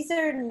these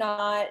are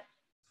not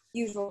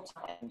usual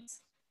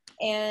times.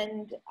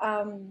 And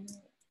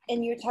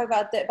you talk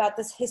about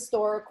this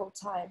historical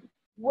time.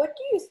 What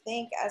do you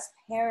think as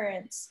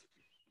parents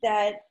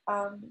that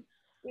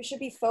we should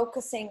be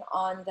focusing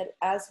on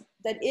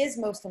that is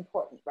most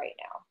important right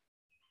now?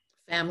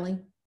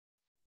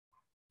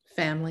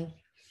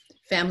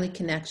 Family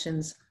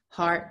connections,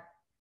 heart,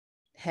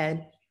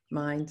 head,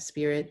 mind,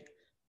 spirit.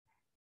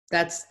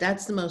 That's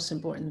the most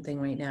important thing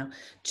right now.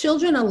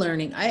 Children are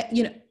learning.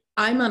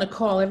 I'm on a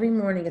call every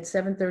morning at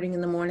 7:30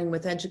 in the morning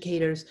with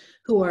educators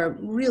who are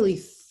really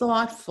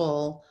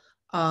thoughtful,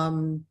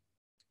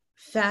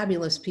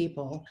 fabulous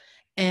people.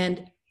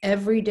 And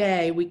every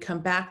day we come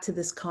back to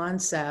this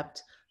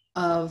concept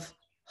of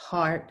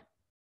heart,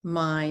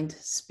 mind,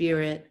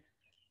 spirit,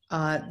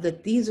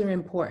 that these are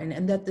important,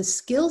 and that the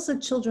skills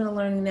that children are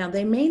learning now,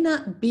 they may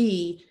not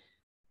be,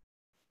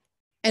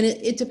 and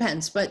it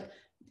depends, but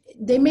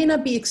they may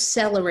not be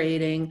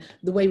accelerating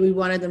the way we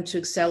wanted them to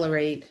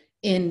accelerate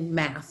in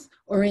math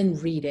or in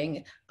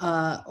reading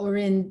or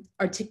in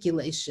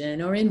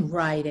articulation or in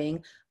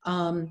writing.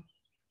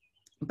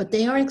 But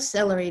they are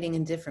accelerating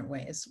in different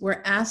ways.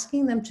 We're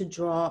asking them to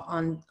draw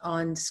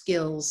on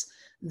skills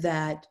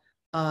that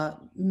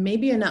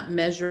maybe are not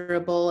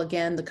measurable.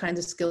 Again, the kinds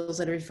of skills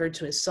that are referred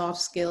to as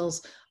soft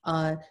skills,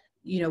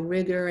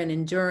 rigor and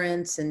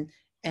endurance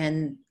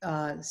and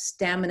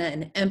stamina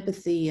and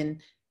empathy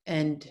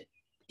and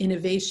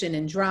innovation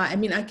and drive. I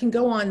mean, I can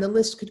go on, the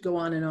list could go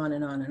on and on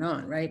and on and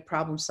on, right?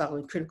 Problem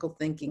solving, critical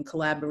thinking,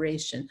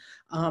 collaboration.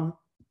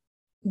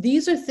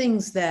 These are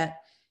things that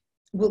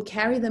will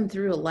carry them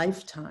through a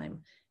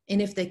lifetime.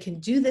 And if they can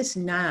do this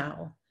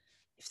now,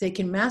 if they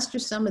can master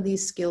some of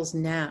these skills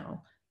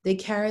now, they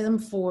carry them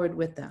forward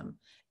with them.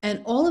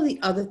 And all of the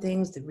other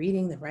things, the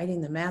reading, the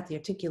writing, the math, the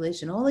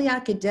articulation, all the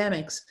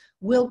academics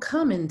will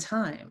come in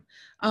time.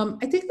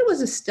 I think there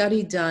was a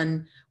study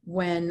done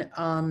when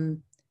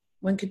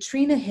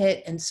Katrina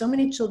hit and so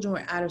many children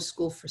were out of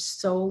school for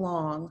so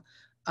long.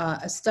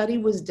 A study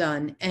was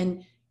done,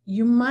 and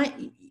you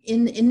might,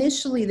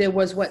 initially there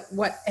was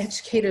what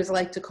educators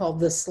like to call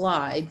the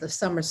slide, the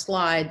summer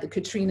slide, the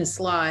Katrina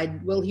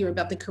slide. We'll hear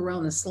about the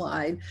Corona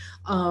slide.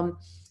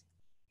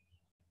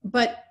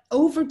 But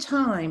over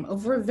time,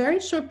 over a very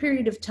short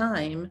period of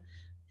time,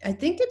 I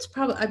think it's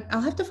probably,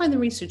 I'll have to find the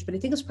research, but I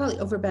think it's probably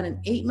over about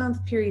an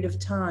 8-month period of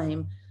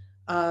time.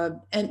 And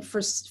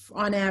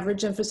on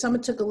average, and for some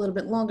it took a little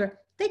bit longer,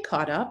 they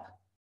caught up.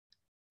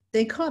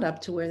 They caught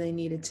up to where they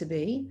needed to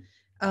be.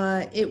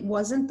 It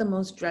wasn't the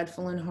most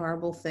dreadful and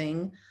horrible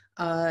thing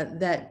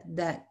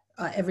that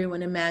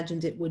everyone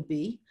imagined it would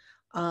be.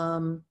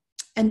 And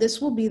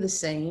this will be the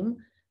same.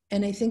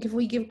 And I think if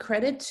we give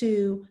credit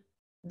to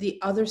the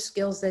other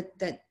skills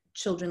that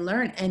children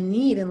learn and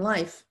need in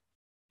life,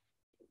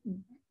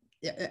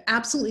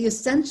 absolutely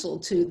essential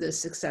to the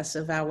success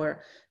of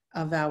our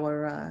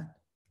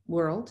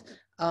world,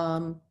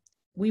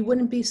 we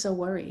wouldn't be so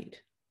worried.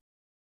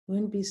 We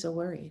wouldn't be so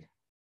worried.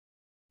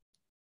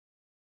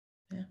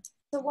 Yeah.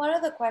 So one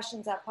of the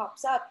questions that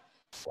pops up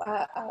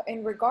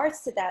in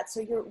regards to that,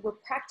 so we're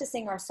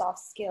practicing our soft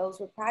skills,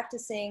 we're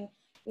practicing,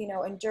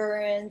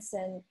 endurance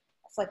and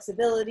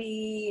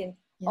flexibility and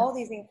all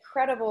these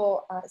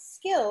incredible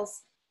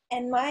skills.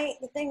 And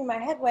the thing in my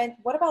head went,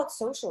 what about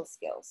social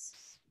skills?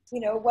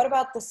 What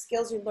about the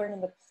skills you learn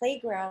in the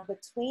playground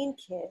between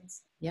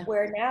kids,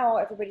 where now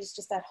everybody's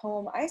just at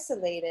home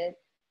isolated?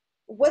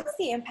 What's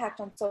the impact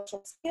on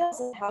social skills,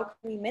 and how can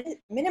we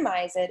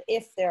minimize it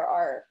if there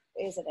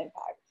is an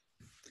impact?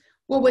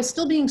 Well, we're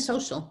still being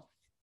social,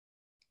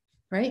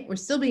 right? We're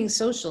still being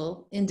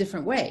social in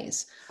different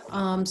ways.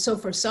 So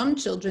for some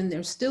children,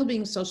 they're still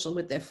being social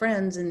with their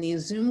friends in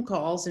these Zoom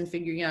calls and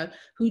figuring out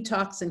who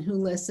talks and who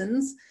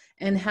listens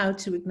and how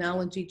to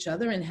acknowledge each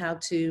other and how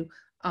to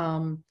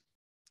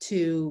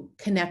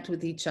connect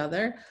with each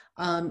other.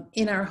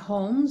 In our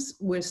homes,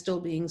 we're still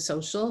being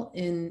social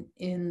in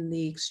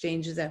the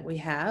exchanges that we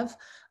have.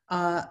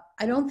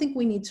 I don't think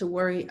we need to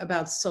worry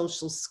about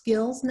social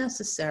skills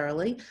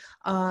necessarily.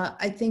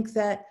 I think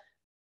that,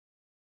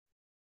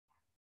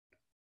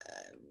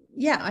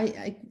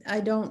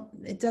 I don't,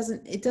 it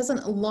doesn't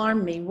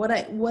alarm me. What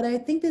I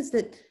think is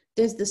that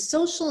there's the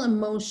social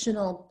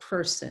emotional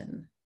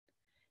person.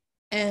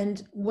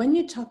 And when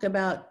you talk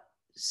about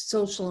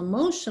social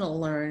emotional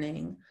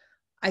learning,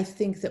 I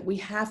think that we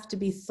have to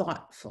be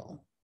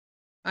thoughtful.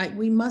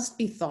 We must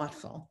be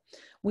thoughtful.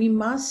 We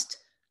must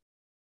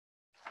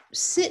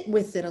sit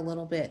with it a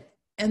little bit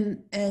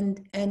and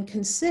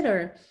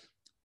consider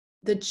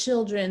the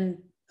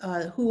children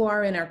who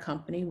are in our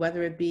company,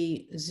 whether it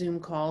be Zoom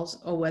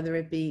calls or whether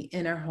it be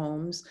in our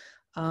homes,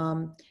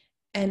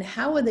 and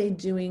how are they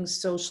doing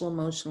social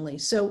emotionally.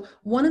 So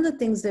one of the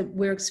things that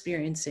we're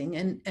experiencing,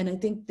 and I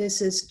think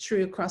this is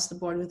true across the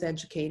board with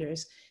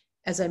educators,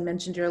 as I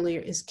mentioned earlier,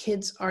 is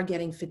kids are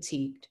getting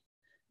fatigued.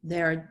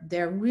 They're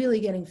really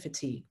getting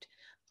fatigued.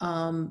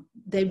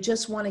 They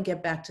just want to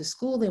get back to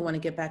school. They want to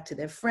get back to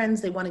their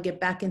friends. They want to get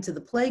back into the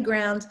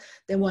playground.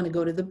 They want to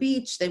go to the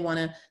beach. They want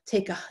to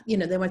take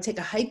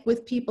a hike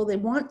with people. They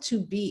want to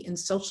be in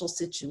social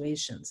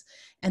situations,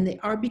 and they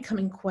are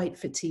becoming quite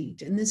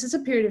fatigued. And this is a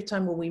period of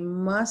time where we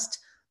must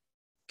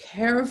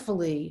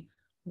carefully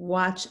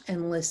watch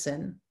and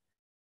listen,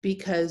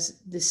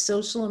 because there's a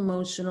social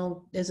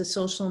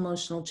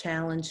emotional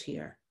challenge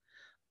here.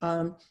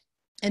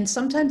 And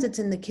sometimes it's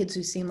in the kids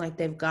who seem like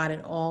they've got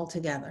it all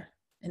together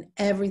and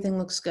everything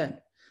looks good.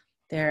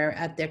 They're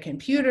at their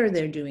computer,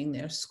 they're doing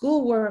their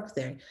schoolwork,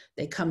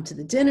 they come to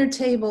the dinner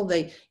table,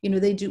 they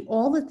do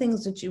all the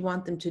things that you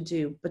want them to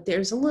do, but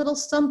there's a little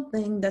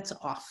something that's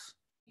off.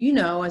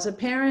 As a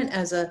parent,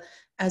 as a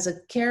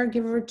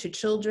caregiver to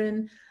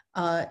children,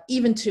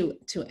 even to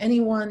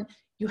anyone,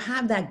 you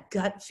have that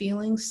gut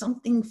feeling,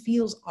 something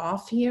feels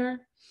off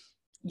here.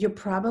 You're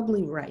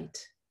probably right.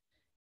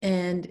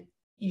 And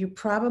you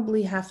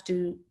probably have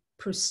to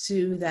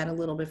pursue that a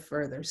little bit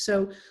further.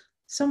 So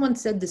someone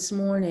said this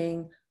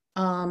morning,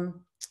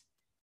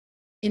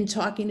 in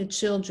talking to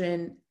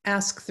children,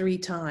 ask 3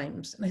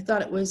 times. And I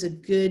thought it was a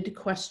good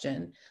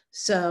question.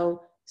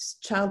 So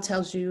child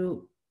tells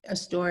you a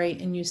story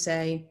and you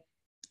say,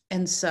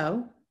 and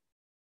so,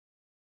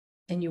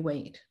 and you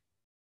wait.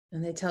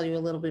 And they tell you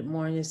a little bit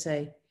more and you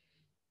say,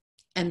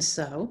 and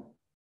so,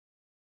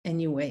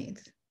 and you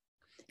wait.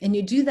 And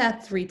you do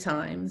that 3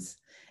 times.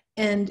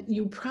 And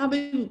you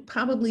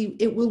probably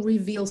it will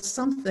reveal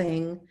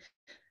something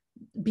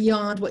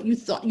beyond what you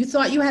thought. You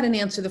thought you had an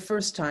answer the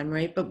first time,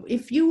 right? But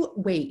if you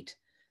wait,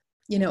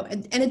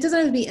 and it doesn't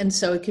have to be, and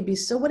so it could be,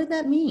 so what did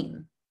that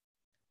mean?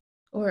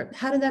 Or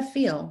how did that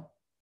feel?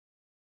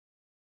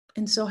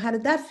 And so how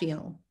did that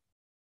feel?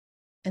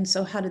 And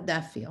so how did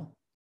that feel?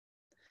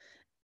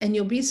 And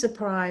you'll be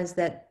surprised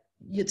that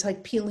it's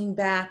like peeling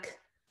back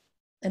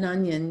an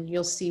onion.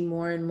 You'll see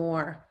more and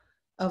more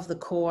of the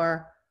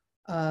core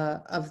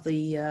of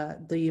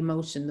the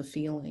emotion, the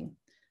feeling.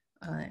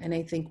 And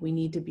I think we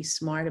need to be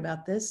smart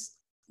about this.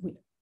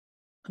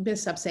 I'm going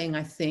to stop saying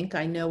I think.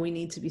 I know we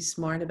need to be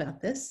smart about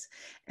this,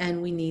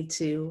 and we need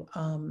to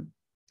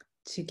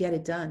get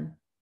it done.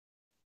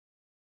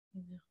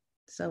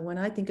 So when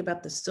I think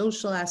about the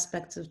social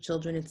aspects of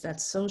children, it's that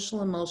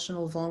social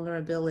emotional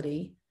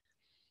vulnerability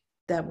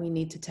that we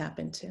need to tap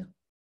into.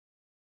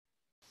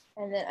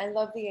 And then I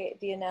love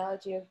the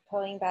analogy of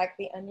pulling back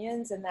the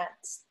onions, and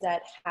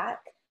that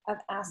hack of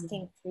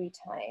asking 3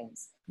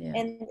 times. Yeah.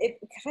 And it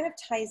kind of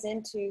ties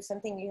into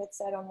something you had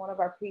said on one of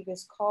our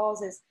previous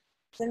calls, is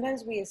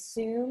sometimes we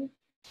assume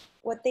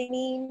what they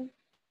mean,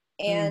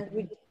 and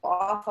we just go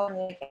off on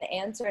like an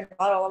answer and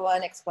blah, blah, blah,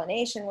 an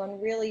explanation, when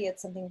really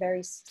it's something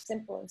very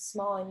simple and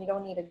small, and you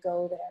don't need to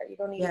go there. You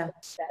don't need to go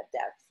to that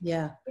depth.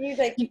 Yeah. Can you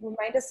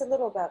remind us a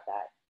little about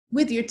that?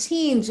 With your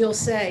teens, you'll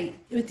say,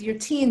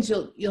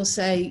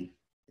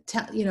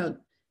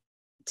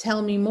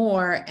 tell me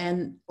more,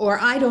 or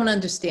I don't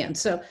understand.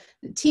 So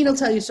the teen will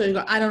tell you, so you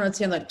go, I don't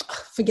understand, like,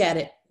 oh, forget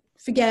it.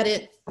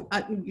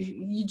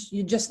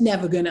 You're just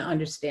never going to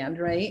understand,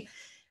 right?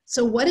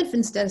 So what if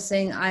instead of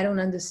saying, I don't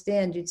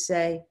understand, you'd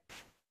say,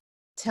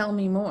 tell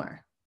me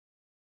more?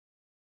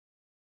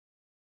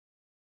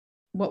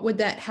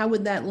 How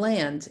would that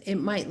land? It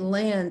might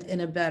land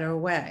in a better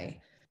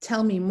way.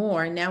 Tell me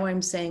more. Now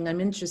I'm saying I'm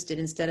interested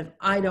instead of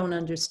I don't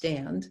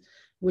understand,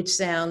 which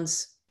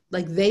sounds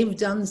like they've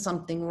done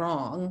something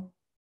wrong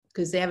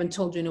because they haven't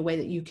told you in a way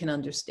that you can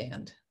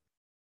understand.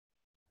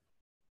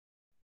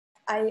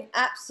 I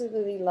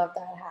absolutely love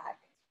that hack.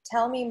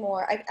 Tell me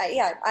more.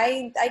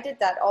 I did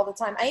that all the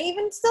time. I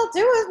even still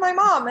do with my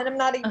mom, and I'm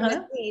not even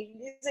a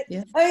teen. Like,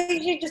 yeah. I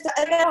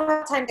don't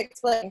have time to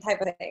explain type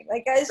of thing.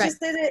 Like, I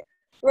just did it,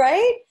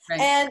 right?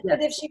 And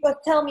but if she goes,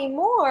 tell me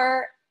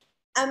more,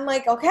 I'm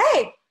like,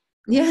 okay.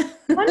 Yeah.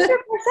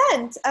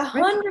 100%.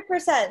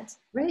 100%.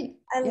 Right.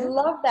 I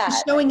love that.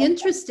 She's showing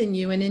interest in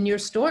you and in your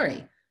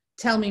story.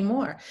 Tell me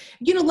more.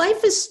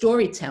 Life is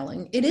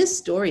storytelling. It is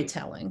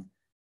storytelling.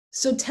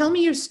 So tell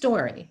me your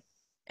story,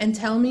 and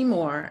tell me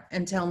more,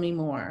 and tell me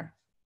more.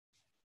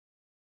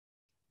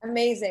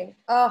 Amazing.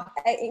 Oh,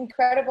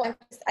 incredible.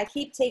 I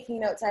keep taking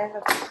notes. I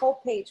have a whole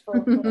page full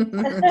of notes.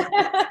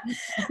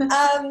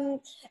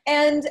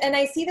 And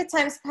I see the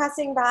time's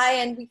passing by,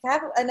 and we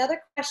have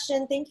another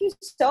question. Thank you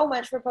so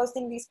much for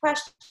posting these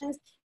questions.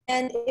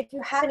 And if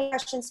you have any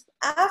questions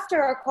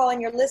after our call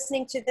and you're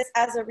listening to this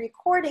as a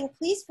recording,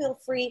 please feel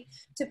free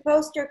to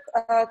post your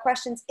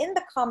questions in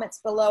the comments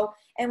below,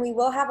 and we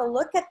will have a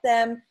look at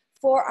them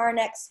for our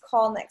next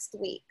call next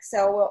week.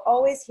 So we're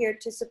always here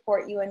to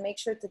support you, and make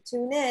sure to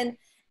tune in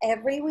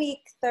every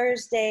week,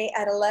 Thursday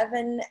at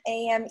 11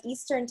 a.m.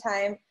 Eastern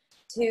time,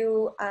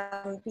 to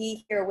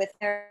be here with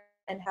Karen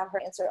and have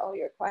her answer all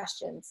your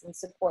questions and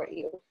support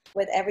you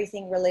with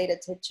everything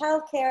related to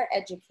childcare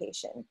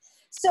education.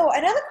 So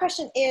another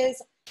question is,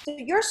 so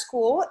your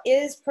school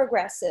is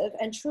progressive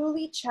and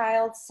truly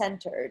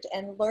child-centered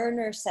and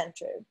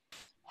learner-centered.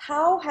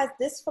 How has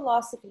this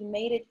philosophy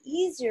made it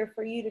easier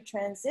for you to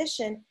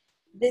transition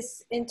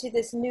into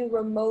this new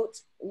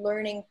remote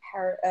learning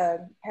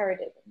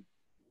paradigm?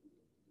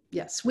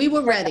 Yes, we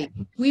were ready.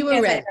 We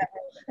were ready.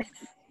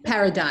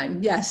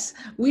 Paradigm. Yes,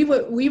 we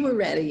were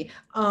ready.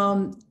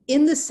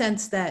 In the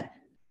sense that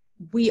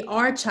we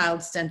are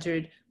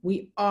child-centered.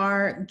 We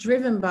are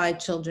driven by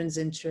children's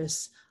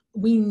interests.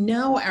 We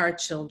know our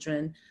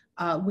children.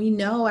 We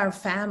know our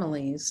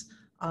families.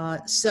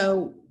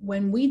 So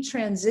when we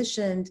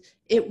transitioned,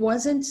 there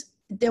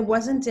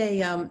wasn't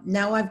a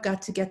now I've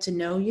got to get to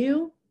know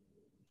you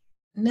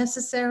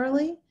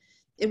necessarily.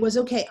 It was,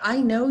 okay,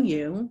 I know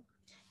you,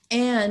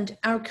 And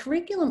our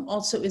curriculum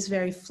also is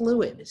very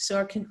fluid. So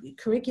our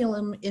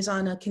curriculum is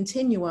on a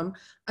continuum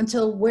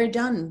until we're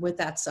done with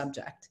that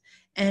subject.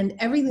 And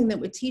everything that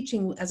we're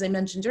teaching, as I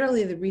mentioned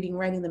earlier, the reading,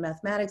 writing, the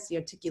mathematics, the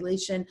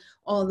articulation,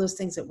 all of those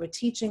things that we're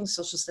teaching,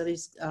 social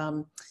studies,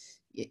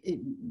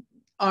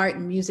 art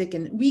and music,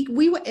 and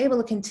we were able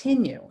to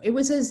continue. It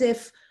was as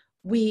if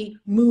we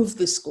moved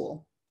the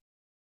school,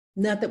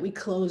 not that we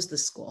closed the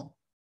school.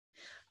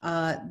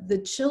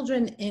 The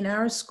children in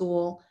our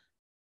school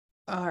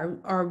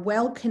are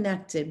well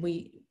connected.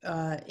 We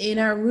in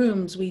our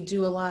rooms, we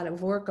do a lot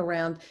of work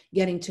around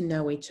getting to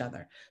know each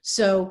other.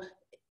 So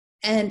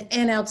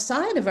and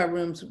outside of our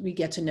rooms, we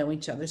get to know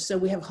each other. So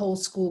we have whole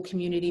school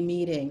community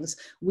meetings.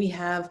 We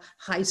have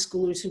high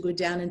schoolers who go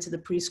down into the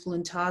preschool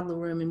and toddler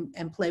room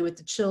and play with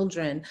the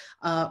children.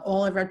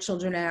 All of our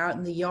children are out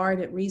in the yard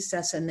at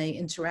recess and they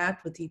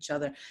interact with each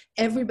other.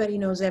 Everybody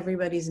knows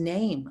everybody's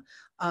name.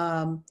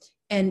 And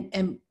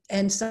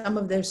some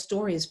of their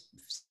stories.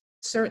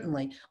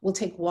 Certainly. We'll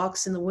take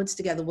walks in the woods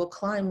together. We'll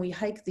climb. We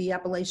hike the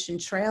Appalachian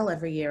Trail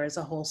every year as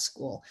a whole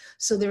school.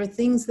 So there are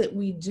things that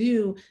we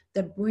do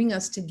that bring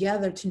us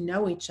together to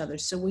know each other.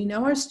 So we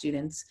know our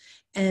students.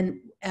 And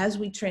as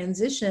we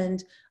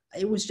transitioned,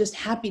 it was just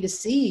happy to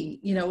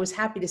see, it was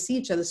happy to see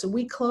each other. So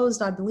we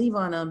closed, I believe,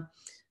 on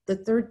the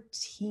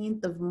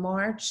 13th of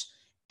March.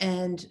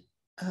 And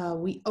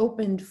we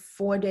opened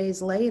 4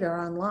 days later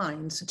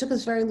online. So it took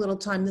us very little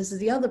time. This is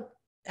the other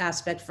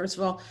aspect. First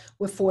of all,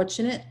 we're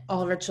fortunate.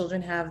 All of our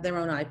children have their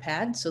own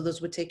iPad, so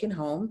those were taken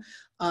home.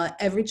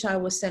 Every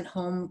child was sent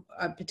home,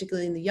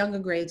 particularly in the younger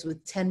grades,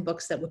 with 10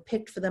 books that were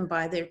picked for them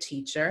by their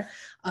teacher.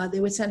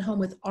 They were sent home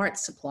with art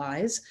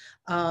supplies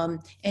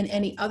and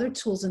any other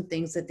tools and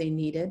things that they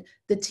needed.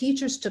 The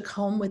teachers took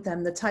home with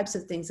them the types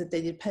of things that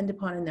they depend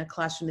upon in their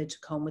classroom. They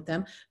took home with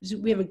them.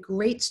 We have a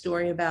great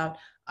story about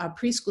our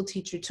preschool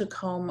teacher took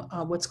home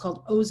what's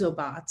called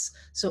Ozobots.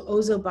 So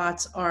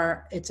Ozobots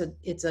are, it's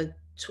a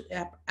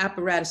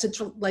apparatus. It's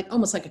like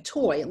almost like a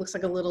toy. It looks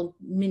like a little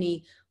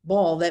mini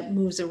ball that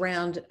moves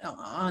around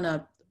on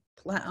a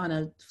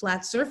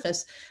flat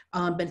surface,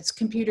 but it's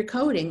computer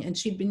coding. And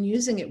she'd been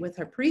using it with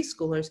her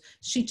preschoolers.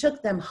 She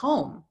took them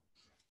home,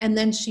 and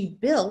then she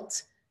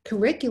built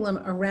curriculum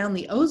around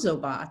the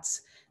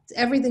Ozobots. It's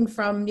everything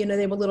from,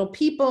 they were little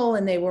people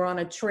and they were on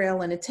a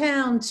trail in a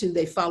town, to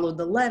they followed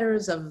the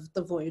letters of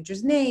the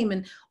voyager's name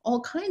and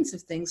all kinds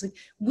of things. Like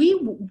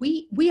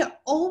we are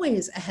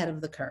always ahead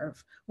of the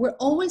curve. We're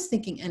always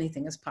thinking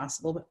anything is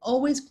possible, but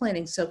always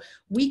planning. So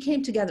we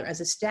came together as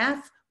a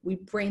staff. We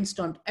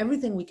brainstormed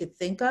everything we could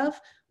think of.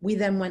 We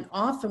then went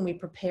off and we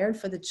prepared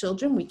for the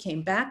children. We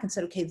came back and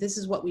said, okay, this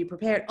is what we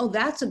prepared. Oh,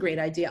 that's a great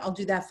idea. I'll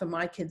do that for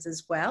my kids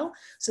as well.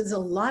 So there's a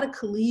lot of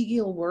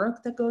collegial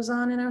work that goes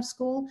on in our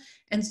school.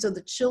 And so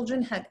the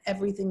children had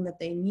everything that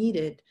they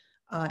needed,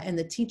 and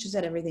the teachers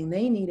had everything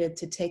they needed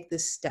to take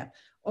this step.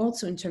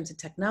 Also, in terms of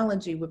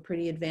technology, we're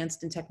pretty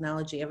advanced in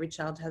technology. Every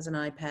child has an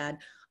iPad.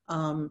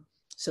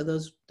 So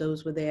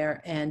those were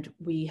there, and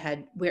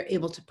we're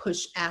able to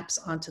push apps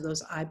onto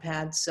those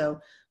iPads, so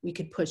we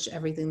could push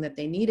everything that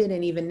they needed.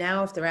 And even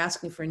now, if they're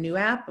asking for a new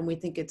app and we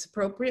think it's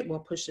appropriate, we'll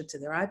push it to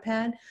their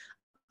iPad.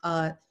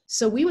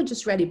 So we were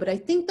just ready. But I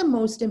think the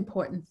most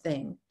important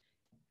thing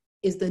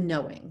is the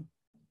knowing.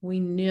 We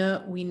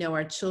know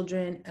our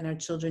children, and our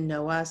children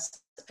know us,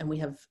 and we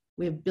have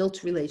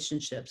built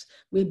relationships.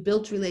 We've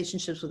built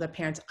relationships with our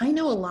parents. I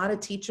know a lot of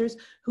teachers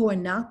who are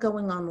not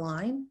going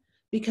online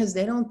because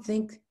they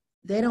think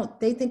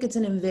it's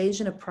an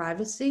invasion of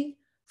privacy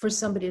for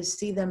somebody to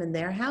see them in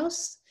their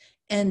house.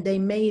 And they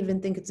may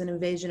even think it's an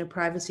invasion of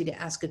privacy to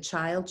ask a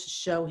child to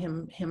show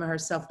him or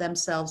herself,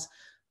 themselves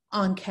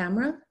on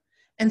camera.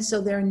 And so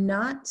they're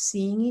not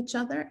seeing each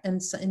other.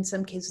 And so in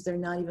some cases, they're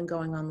not even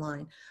going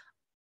online.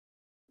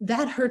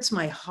 That hurts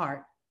my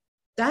heart.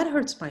 That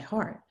hurts my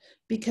heart,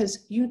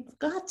 because you've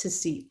got to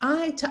see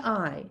eye to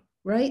eye,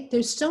 right?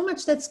 There's so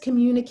much that's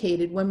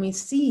communicated when we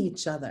see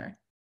each other.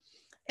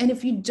 And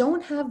if you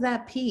don't have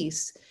that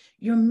piece,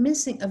 you're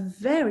missing a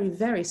very,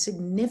 very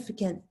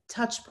significant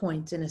touch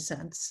point in a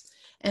sense.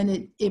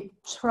 And it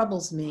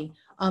troubles me.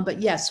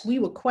 But yes, we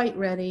were quite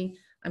ready.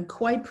 I'm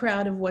quite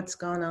proud of what's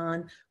gone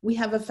on. We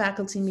have a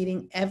faculty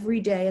meeting every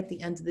day at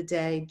the end of the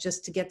day,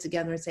 just to get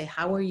together and say,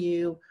 how are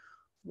you?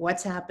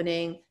 What's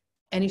happening?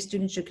 Any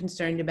students you're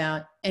concerned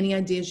about, any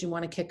ideas you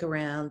want to kick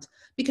around,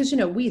 because,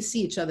 we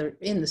see each other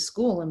in the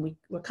school and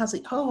we're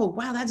constantly, oh,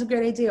 wow, that's a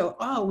great idea. Or,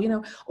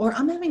 oh, or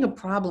I'm having a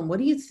problem. What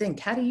do you think?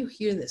 How do you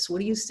hear this? What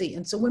do you see?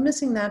 And so we're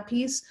missing that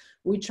piece.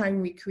 We try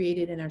and recreate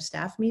it in our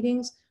staff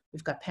meetings.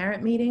 We've got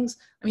parent meetings.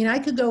 I mean, I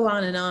could go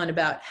on and on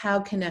about how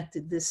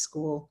connected this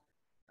school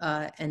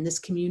and this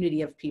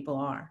community of people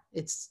are.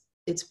 It's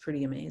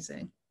pretty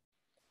amazing.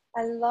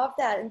 I love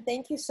that. And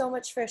thank you so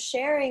much for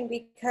sharing,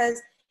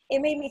 because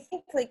it made me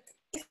think, like,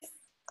 if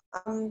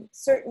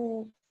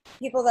certain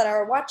people that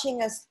are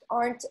watching us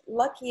aren't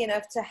lucky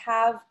enough to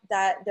have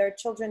their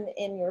children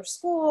in your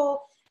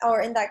school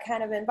or in that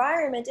kind of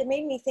environment, it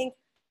made me think,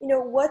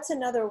 what's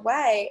another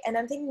way? And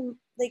I'm thinking,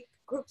 like,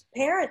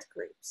 parent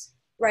groups,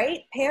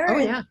 right? Oh,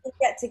 Parents yeah. can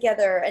get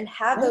together and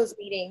have Right. those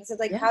meetings. It's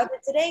like, Yeah. how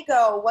did today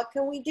go? What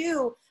can we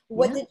do?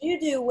 What Yeah. did you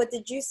do? What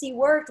did you see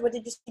worked? What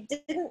did you see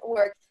didn't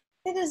work?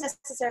 It doesn't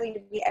necessarily need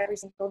to be every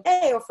single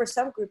day, or for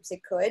some groups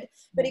it could,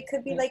 but it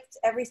could be Right. like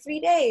every 3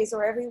 days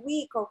or every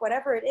week or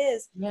whatever it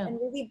is, Yeah.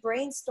 and really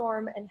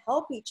brainstorm and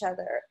help each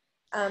other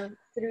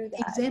through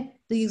that.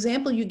 The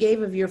example you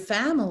gave of your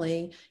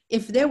family,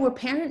 if there were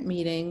parent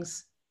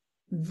meetings,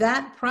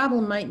 that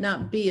problem might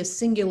not be a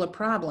singular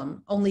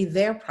problem, only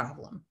their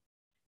problem,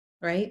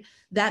 right?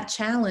 That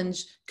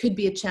challenge could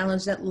be a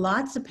challenge that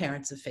lots of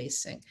parents are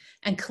facing.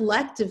 And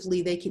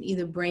collectively, they can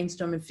either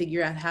brainstorm and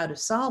figure out how to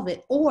solve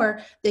it,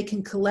 or they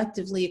can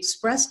collectively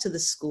express to the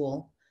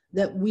school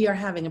that we are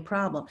having a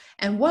problem.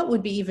 And what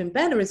would be even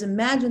better is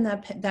imagine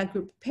that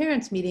group of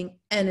parents meeting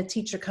and a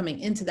teacher coming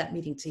into that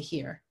meeting to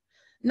hear.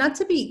 Not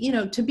to be,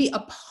 to be a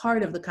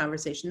part of the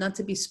conversation, not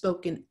to be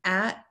spoken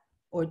at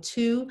or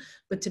to,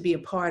 but to be a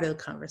part of the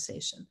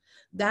conversation.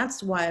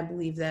 That's why I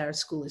believe that our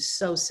school is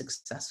so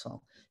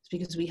successful. It's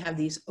because we have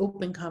these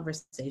open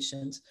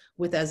conversations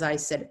with, as I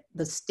said,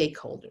 the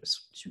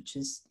stakeholders, which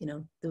is,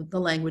 the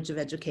language of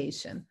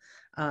education.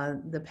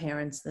 The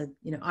parents that,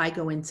 I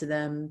go into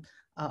them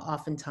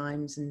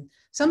oftentimes. And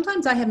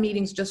sometimes I have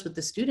meetings just with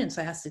the students.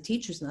 I ask the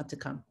teachers not to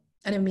come.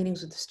 I have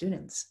meetings with the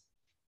students.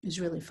 It's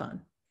really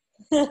fun.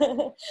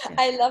 Yeah.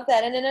 I love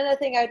that. And another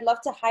thing I'd love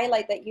to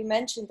highlight that you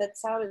mentioned that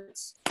sounded,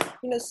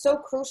 so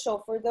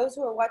crucial for those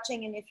who are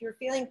watching. And if you're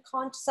feeling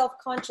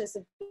self-conscious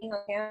of being on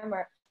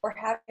camera or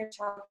having your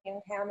child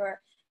on camera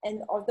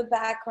and or the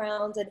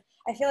background, and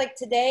I feel like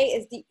today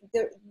is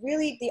the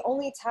really the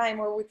only time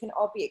where we can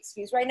all be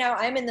excused. Right now,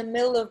 I'm in the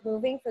middle of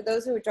moving. For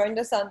those who joined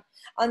us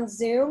on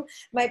Zoom,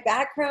 my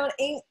background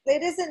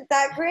isn't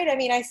that great. I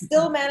mean, I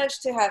still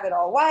managed to have it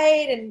all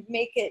white and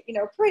make it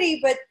pretty,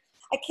 but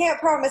I can't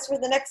promise for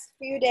the next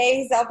few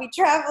days I'll be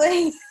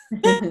traveling.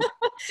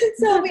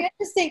 So it'll be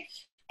interesting.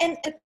 And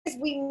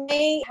we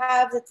may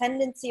have the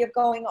tendency of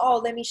going,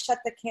 oh, let me shut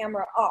the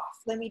camera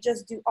off. Let me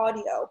just do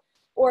audio.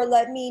 Or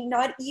let me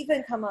not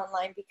even come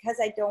online because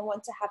I don't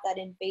want to have that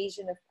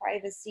invasion of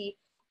privacy.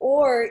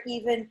 Or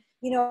even,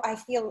 I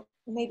feel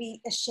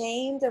maybe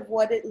ashamed of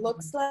what it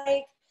looks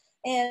like.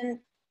 And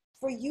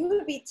for you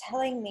to be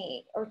telling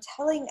me or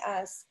telling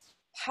us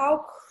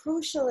how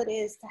crucial it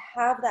is to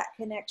have that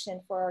connection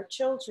for our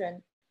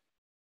children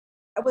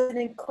was an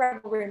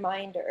incredible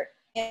reminder.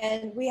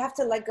 And we have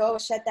to let go,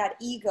 shed that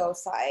ego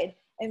side,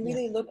 and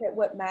really look at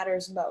what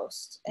matters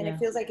most. And it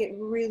feels like it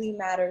really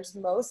matters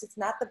most. It's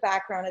not the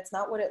background. It's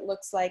not what it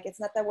looks like. It's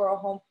not that we're all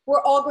home.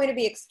 We're all going to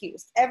be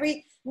excused.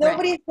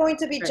 Nobody's going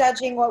to be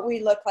judging what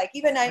we look like.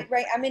 Even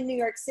I'm in New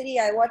York City.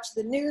 I watch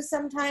the news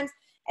sometimes,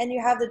 and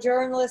you have the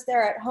journalists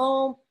there at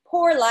home.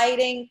 Poor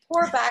lighting,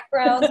 poor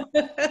background.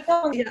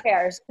 No one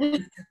cares.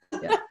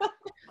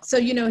 So,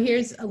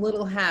 here's a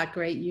little hack,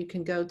 right? You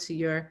can go to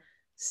your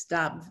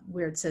stop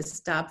where it says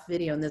stop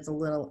video, and there's a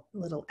little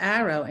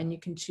arrow, and you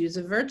can choose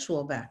a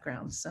virtual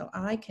background. So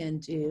I can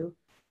do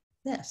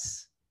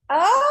this.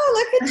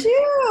 Oh, look at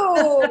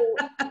you.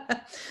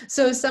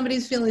 So if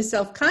somebody's feeling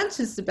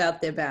self-conscious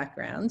about their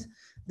background,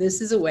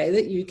 this is a way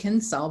that you can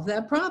solve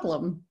that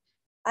problem.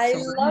 I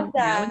love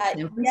that.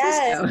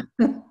 Yes.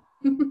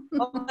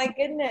 Oh my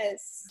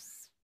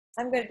goodness.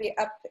 I'm going to be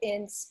up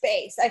in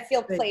space. I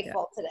feel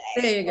playful today.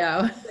 There you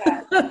go.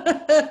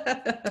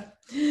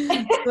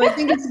 So I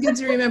think it's good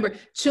to remember.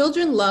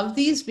 Children love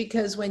these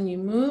because when you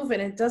move,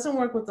 and it doesn't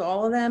work with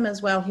all of them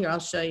as well. Here, I'll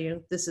show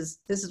you. This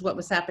is what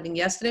was happening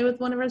yesterday with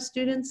one of our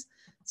students.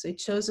 So he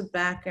chose a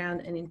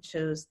background and he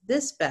chose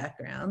this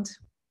background.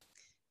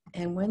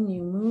 And when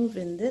you move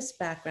in this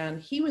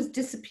background, he was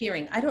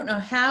disappearing. I don't know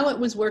how it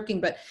was working,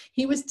 but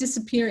he was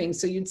disappearing.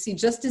 So you'd see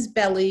just his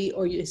belly,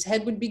 or his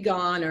head would be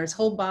gone, or his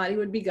whole body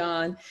would be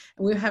gone.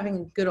 And we were having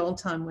a good old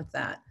time with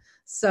that.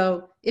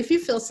 So if you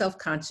feel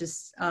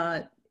self-conscious,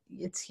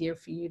 it's here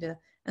for you to,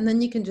 and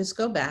then you can just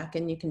go back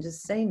and you can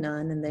just say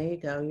none. And there you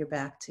go. You're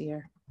back to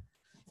your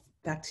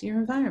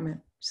environment.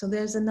 So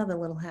there's another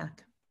little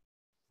hack.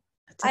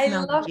 I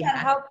love that.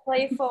 How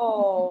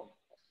playful.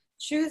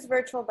 Choose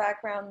virtual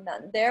background,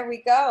 none. There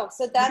we go.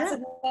 So that's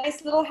a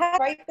nice little hack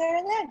right there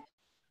and then.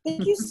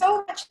 Thank you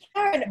so much,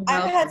 Karen.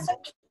 I've had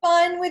such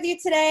fun with you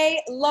today.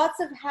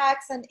 Lots of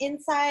hacks and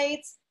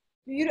insights.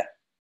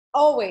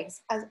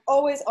 Always, an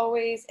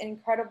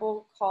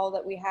incredible call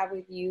that we have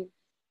with you.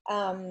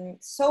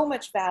 So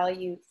much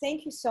value.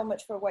 Thank you so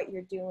much for what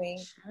you're doing.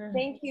 Sure.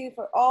 Thank you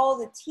for all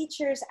the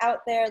teachers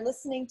out there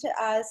listening to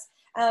us.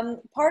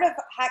 Part of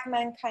Hack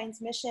Mankind's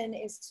mission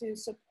is to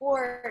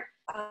support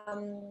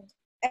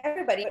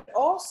everybody, but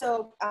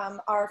also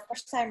our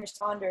first-time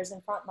responders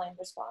and frontline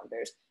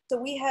responders. So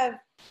we have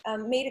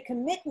made a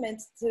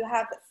commitment to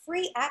have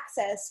free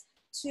access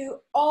to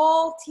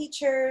all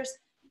teachers,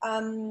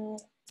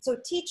 so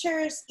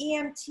teachers,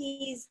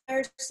 EMTs,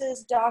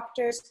 nurses,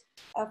 doctors,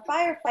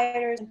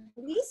 firefighters, and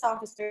police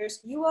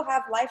officers. You will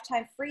have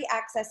lifetime free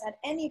access at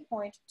any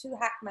point to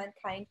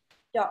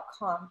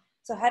hackmankind.com.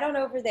 So head on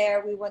over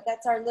there.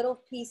 That's our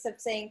little piece of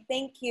saying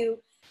thank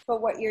you for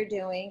what you're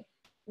doing.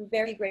 I'm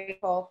very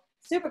grateful.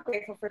 super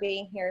grateful for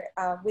being here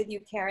with you,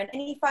 Karen.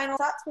 Any final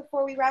thoughts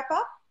before we wrap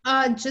up?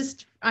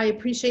 I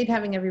appreciate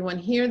having everyone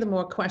here. The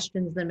more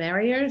questions, the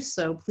merrier.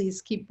 So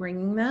please keep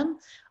bringing them.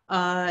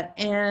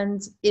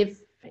 And if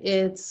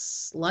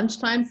it's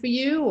lunchtime for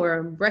you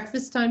or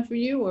breakfast time for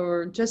you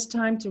or just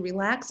time to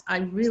relax, I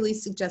really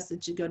suggest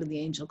that you go to the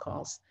angel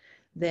calls.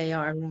 They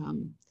are,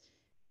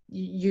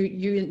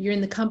 you're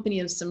in the company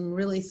of some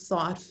really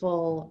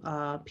thoughtful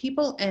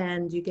people,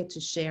 and you get to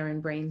share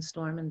and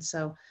brainstorm. And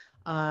so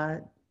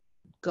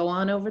go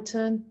on over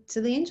to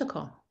the angel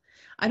call.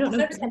 I don't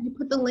know, can you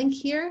put the link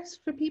here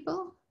for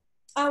people?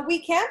 We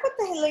can put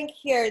the link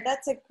here.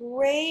 That's a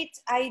great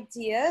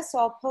idea. So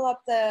I'll pull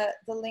up the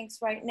links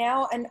right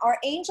now. And our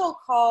angel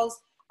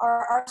calls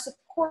are our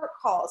support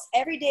calls.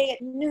 Every day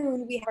at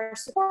noon, we have our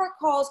support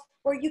calls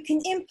where you can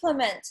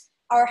implement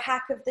our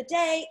hack of the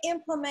day,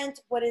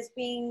 implement what is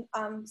being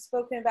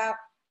spoken about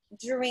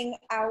during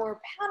our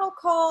panel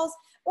calls,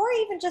 or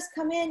even just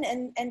come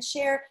in and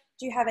share,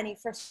 do you have any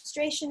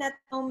frustration at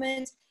the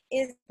moment?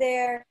 Is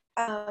there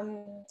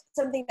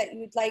something that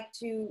you'd like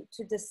to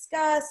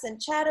discuss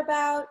and chat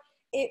about?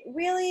 It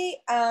really,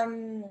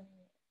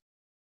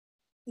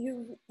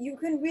 you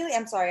can really,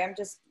 I'm sorry, I'm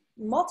just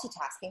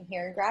multitasking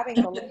here and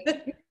grabbing the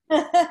link.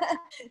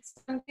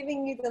 So I'm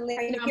giving you the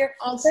link here.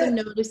 I'm also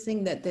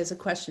noticing that there's a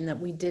question that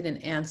we didn't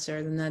answer,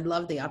 and I'd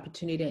love the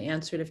opportunity to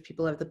answer it if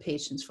people have the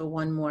patience for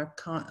one more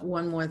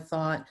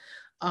thought.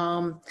 I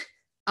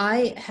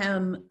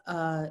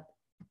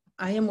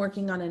am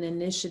working on an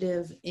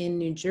initiative in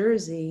New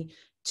Jersey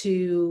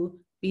to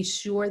be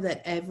sure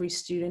that every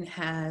student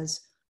has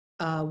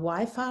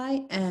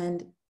Wi-Fi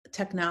and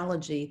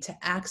technology to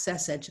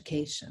access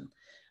education.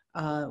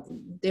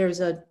 There's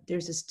a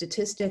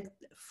statistic,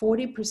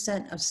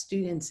 40% of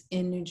students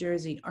in New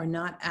Jersey are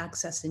not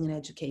accessing an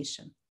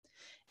education.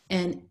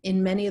 And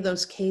in many of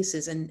those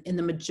cases, and in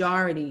the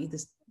majority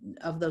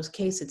of those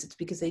cases, it's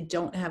because they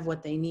don't have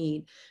what they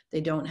need. They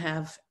don't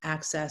have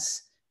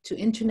access to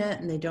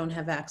internet, and they don't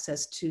have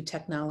access to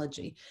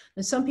technology.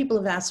 And some people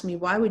have asked me,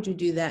 why would you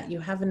do that?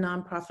 You have a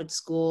nonprofit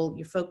school,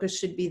 your focus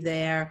should be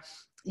there,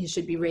 you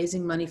should be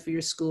raising money for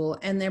your school,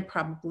 and they're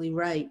probably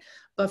right.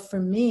 But for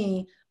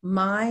me,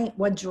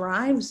 what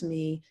drives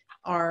me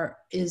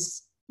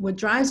is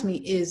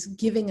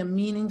giving a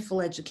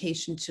meaningful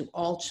education to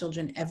all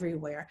children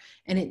everywhere.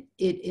 And it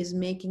is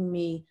making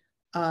me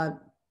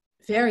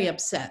very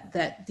upset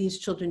that these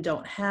children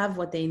don't have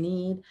what they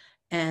need.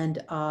 And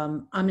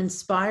I'm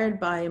inspired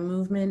by a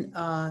movement.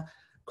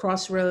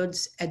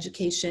 Crossroads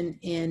Education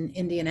in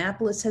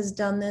Indianapolis has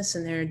done this,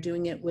 and they're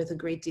doing it with a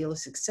great deal of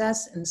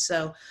success. And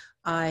so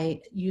I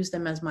use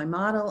them as my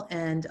model.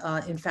 And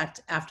in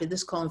fact, after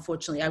this call,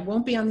 unfortunately, I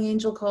won't be on the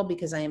angel call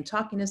because I am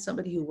talking to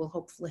somebody who will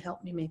hopefully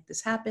help me make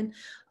this happen.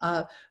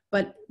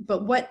 But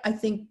what I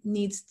think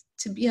needs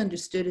to be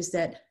understood is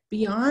that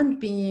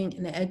beyond being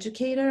an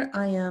educator,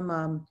 I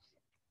am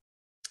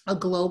a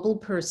global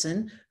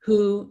person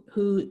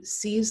who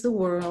sees the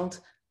world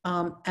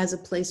as a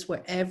place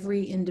where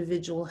every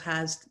individual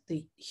has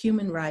the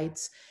human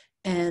rights,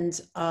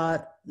 and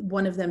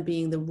one of them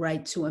being the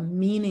right to a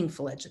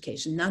meaningful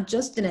education, not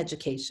just an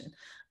education,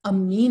 a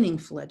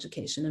meaningful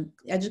education, an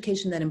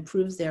education that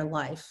improves their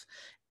life.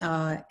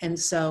 And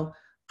so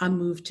I'm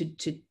moved to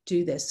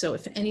do this. So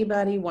if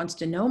anybody wants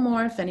to know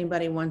more, if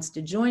anybody wants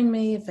to join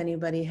me, if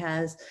anybody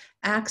has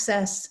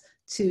access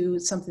to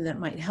something that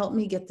might help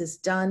me get this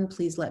done,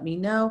 please let me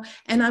know.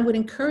 And I would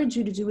encourage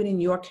you to do it in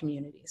your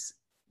communities.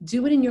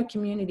 Do it in your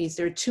communities.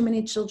 There are too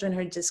many children who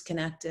are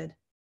disconnected.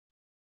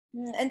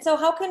 And so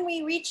how can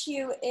we reach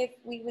you if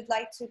we would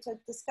like to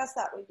discuss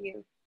that with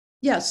you?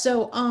 Yeah,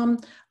 so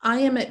I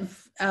am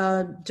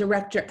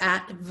director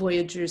at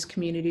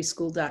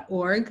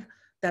voyagerscommunityschool.org.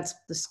 That's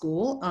the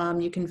school.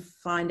 You can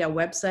find our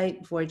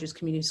website,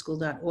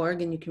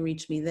 voyagerscommunityschool.org, and you can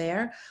reach me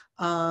there.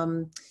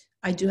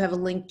 I do have a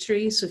link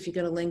tree, so if you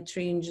go to link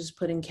tree and just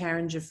put in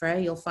Karen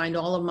Giuffre, you'll find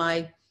all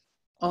the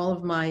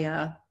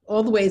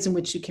ways in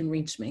which you can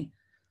reach me.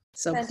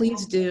 So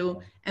please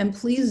do, and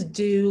please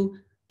do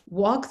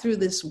walk through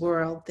this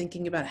world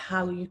thinking about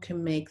how you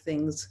can make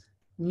things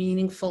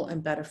meaningful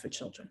and better for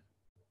children.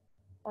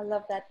 I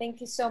love that. Thank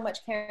you so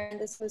much, Karen.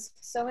 This was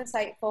so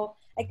insightful.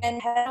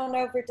 Again, head on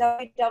over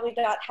to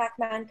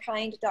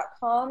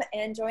www.hackmankind.com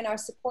and join our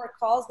support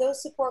calls.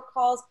 Those support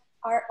calls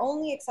are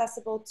only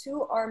accessible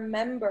to our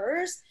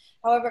members.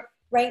 However,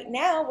 right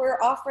now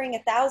we're offering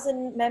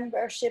 1,000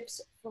 memberships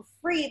for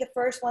free. The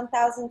first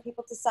 1,000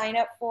 people to sign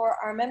up for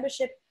our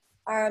membership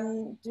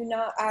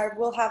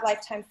will have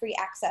lifetime free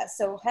access.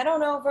 So head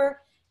on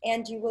over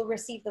and you will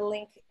receive the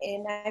link,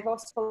 and I've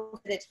also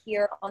posted it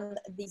here on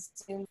the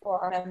Zoom for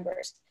our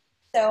members.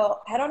 So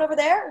head on over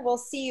there. We'll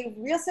see you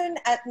real soon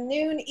at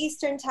noon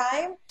Eastern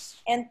time,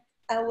 and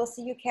we'll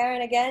see you,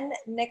 Karen, again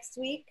next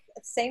week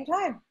at the same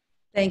time.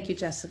 Thank you,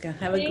 Jessica.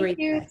 Have a great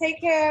day. Thank you. Take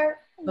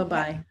care.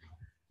 Bye-bye.